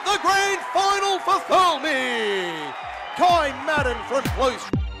sealed the grand final for Thirlmere. Kai Madden from close.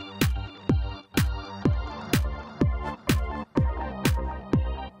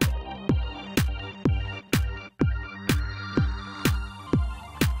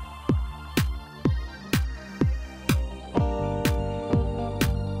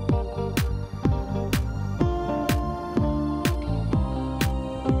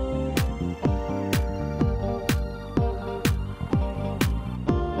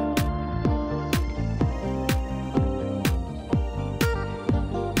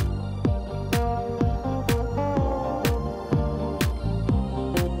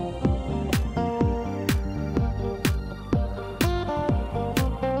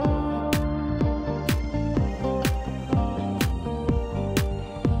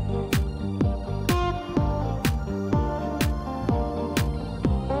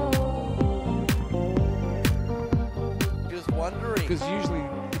 Because usually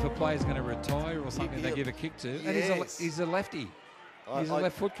if a player's going to retire or something, they give a kick to. And Yes. he's a lefty. He's a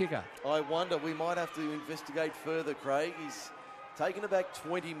left foot kicker. I wonder, we might have to investigate further, Craig. He's taken it back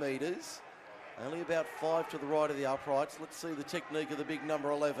 20 metres, only about 5 to the right of the uprights. Let's see the technique of the big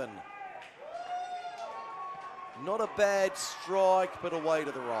number 11. Not a bad strike, but away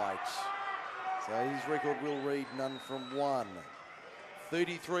to the right. So his record will read none from 1.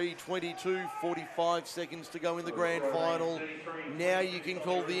 33-22, 45 seconds to go in the grand final. Now you can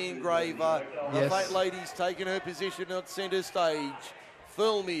call the engraver. The Yes. Fat Lady's taken her position on centre stage.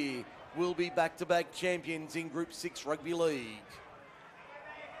 Thirlmere will be back-to-back champions in Group 6 Rugby League.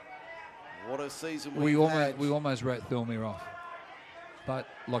 What a season We had. almost wrote Thirlmere off. But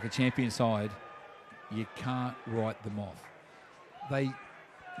like a champion side, you can't write them off. They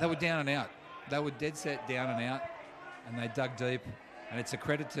were down and out. They were dead set down and out, and they dug deep. And it's a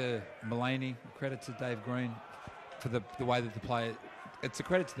credit to Mullaney, a credit to Dave Green for the way that the player. It's a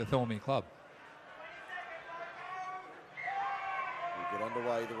credit to the Thirlmere club. We get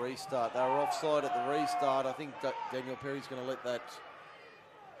underway. The restart. They were offside at the restart. I think Daniel Perry's going to let that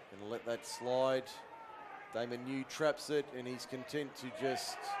slide. Damon New traps it, and he's content to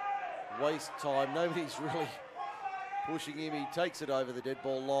just waste time. Nobody's really pushing him. He takes it over the dead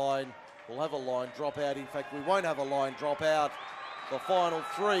ball line. We'll have a line drop out. In fact, we won't have a line drop out. The final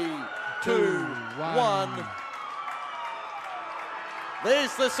 3, 2, 1.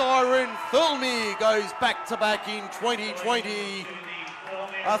 There's the siren. Thirlmere goes back-to-back in 2020.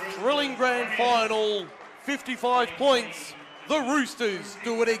 A thrilling grand final. 55 points. The Roosters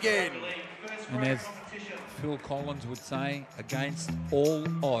do it again. And as Phil Collins would say, against all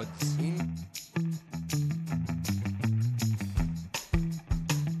odds.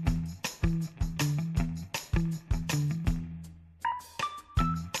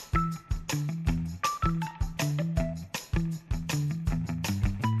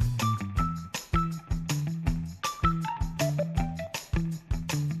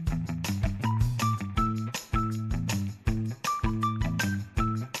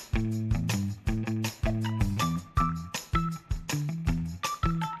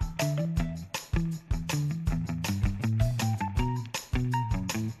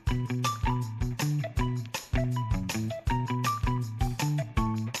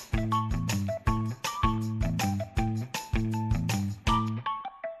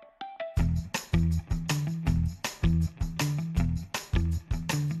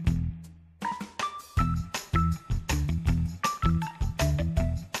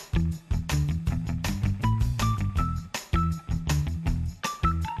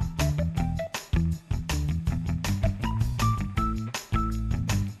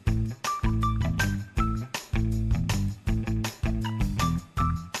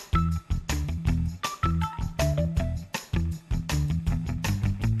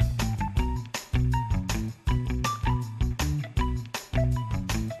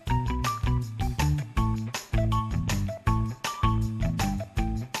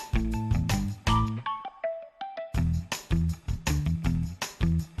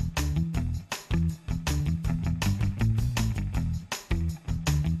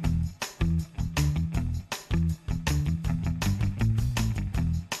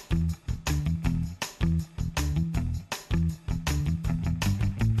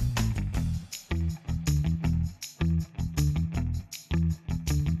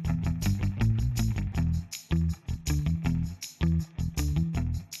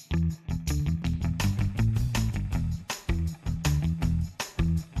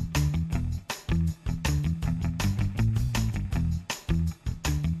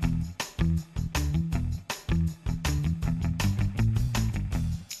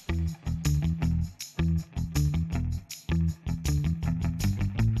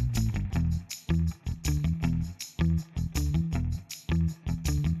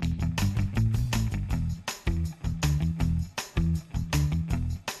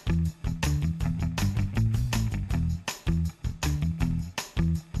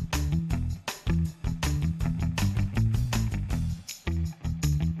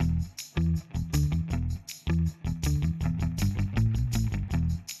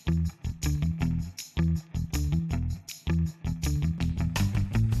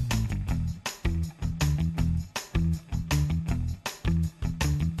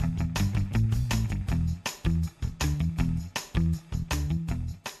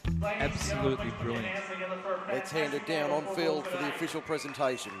 Absolutely brilliant. Let's hand it down on field for the official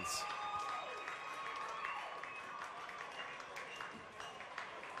presentations.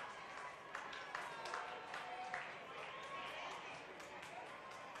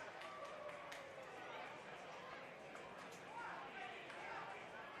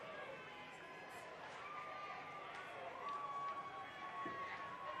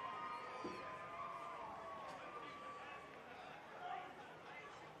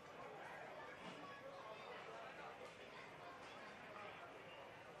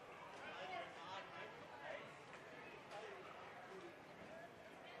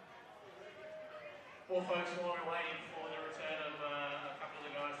 Well, folks, while we're waiting for the return of a couple of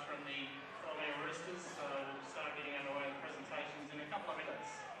the guys from the Thirlmere Roosters, we'll start getting underway with presentations in a couple of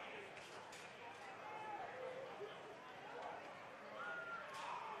minutes.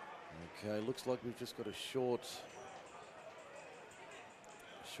 Okay, looks like we've just got a short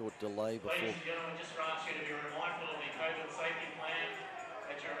delay before. Ladies and gentlemen, just for ask you to be mindful of the COVID safety plan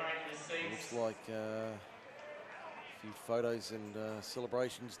that you're remaining in the seats. Looks like a few photos and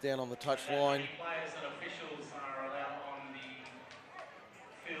celebrations down on the touchline. Players and officials are allowed on the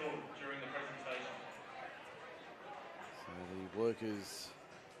field during the presentation. So the workers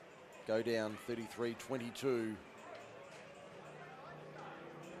go down 33-22.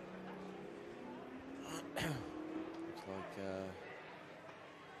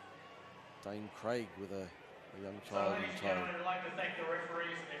 Dane Craig with a young So, child ladies in and tow. gentlemen, I'd like to thank the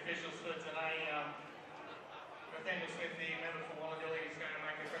referees and the officials for today. Nathaniel Smith, the member for Walladilly, is going to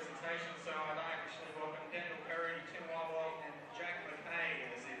make a presentation, so I'd actually welcome Daniel Perry, Tim Wildwell, and Jack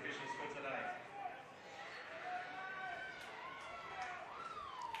McKay as the officials for today.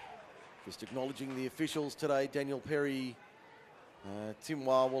 Just acknowledging the officials today, Daniel Perry, Tim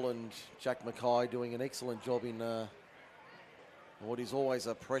Warwell and Jack Mackay doing an excellent job in what is always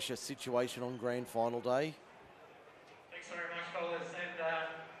a pressure situation on grand final day. Thanks very much, fellas. And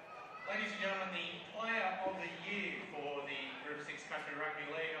ladies and gentlemen, the player of the year for the Group 6 Country Rugby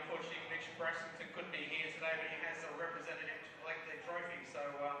League, unfortunately Mitch Braxton couldn't be here today, but he has a representative to collect their trophy, so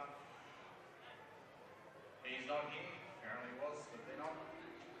he's not here. Apparently was, but they're not.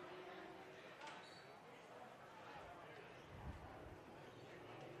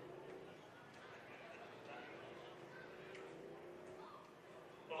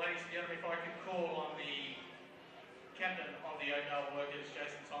 Well, ladies and gentlemen, if I could call on the captain of the Oakdale Workers,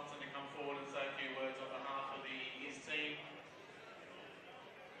 Jason Thompson, to come forward and say a few words on behalf of his team.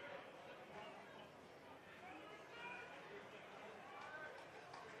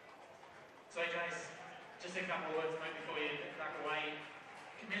 So, Jace, just a couple of words, mate, before you duck away.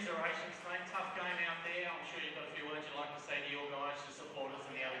 Commiserations, mate. Tough game out there. I'm sure you've got a few words you'd like to say to your guys, to supporters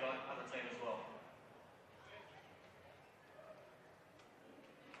and the other team as well.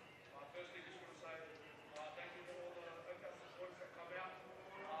 Firstly, just want to say thank you to all the Oakdale supporters that come out.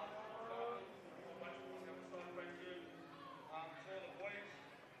 A bunch of us have a side thank you to all the boys.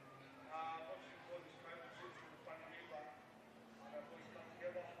 Obviously, the boys came out and in front of me, but our boys come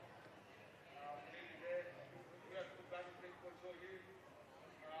together. We needed there. We have to put back a big point all you.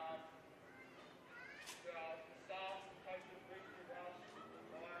 The staff, the coaching, the group, the house, the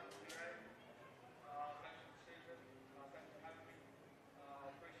Ryan, the game. Thanks for the season. Thanks for having me.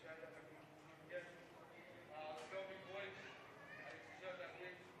 Appreciate it. Yes. The Thirlmere boys, they deserve that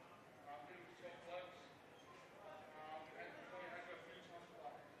win. Bit of a short close. And before you had to a few times,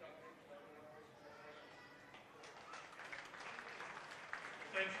 but it's done good. So,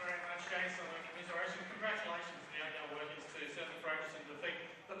 Thanks very much, Jason, on the commiseration. Congratulations to the Oakdale Workers to South Ferguson defeat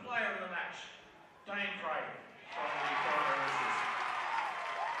the player of the match, Dane Craig, from the Thirlmere Roosters.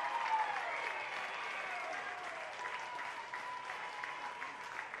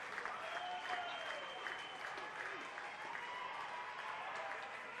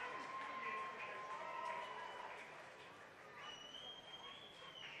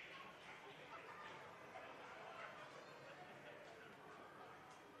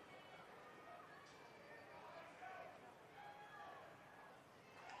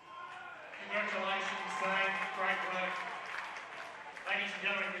 Congratulations, Dane. Great work. Ladies and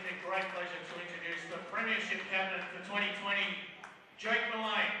gentlemen, it's a great pleasure to introduce the Premiership Captain for 2020, Jake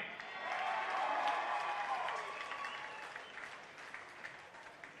Mullane.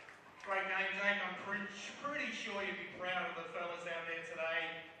 Great game, Jake. I'm pretty sure you'd be proud of the fellas out there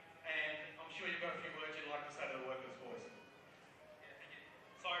today, and I'm sure you've got a few words you'd like to say to the Workers' boys. yeah, thank you.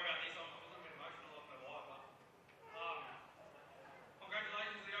 Sorry about this. I'm a little bit emotional off my wife, but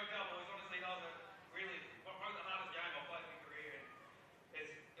congratulations to the Oakdale boys. Honestly, that was probably the hardest game I've played in my career. And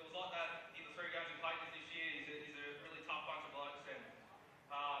it was like that in the 3 games we played this year. He's a really tough bunch of blokes, and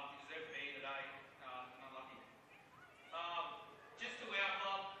he deserved to be here today. And unlucky. Just to our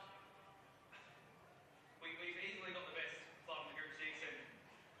club, we've easily got the best club in the Group 6, and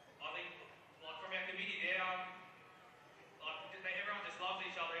I think, like, from our committee down, everyone just loves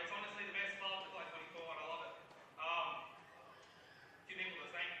each other. It's honestly the best club to play 24, and I love it. Few people to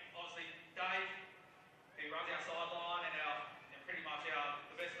thank, obviously Dave, who runs our sideline and pretty much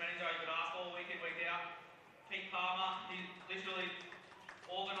the best manager you could ask for week in, week out. Pete Palmer, he literally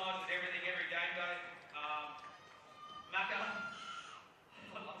organises everything every game day. Macca,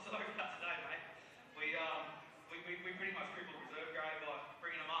 I'm sorry about today, mate. We pretty much crippled reserve grade by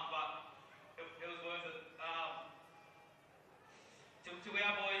bringing them up, but it was worth it. To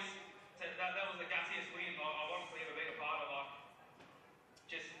our boys, that was the gutsiest win I've honestly ever been a part of.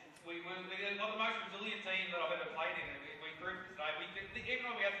 We got the most resilient team that I've ever played in, and we proved it today. Even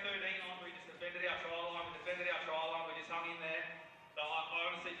though we had 13 on, we just defended our try line, we just hung in there. So I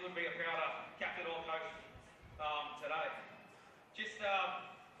honestly couldn't be a prouder captain or coach today. Just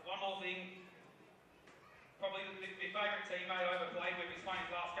one more thing. Probably my favourite teammate I ever played with is playing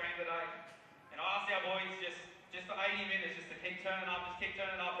his last game today. And I asked our boys just for 80 minutes just to keep turning up,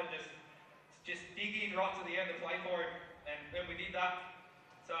 and just dig in right to the end to play for him. And we did that.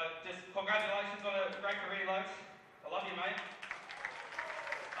 So just congratulations on a great career, Lokes. I love you, mate.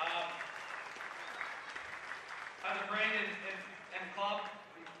 As a friend and club,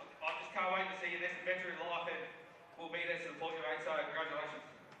 I just can't wait there to support you, mate, so congratulations.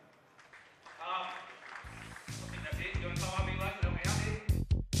 I think that's it. You want to come up here, lads, and help me out here?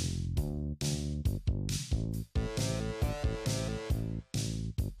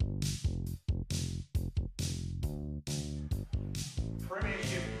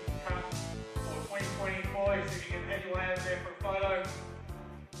 Premiership Cup for 2020 boys, if you can head your way out there for a photo.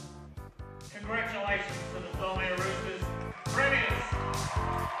 Congratulations to the Thirlmere Roosters, premiers.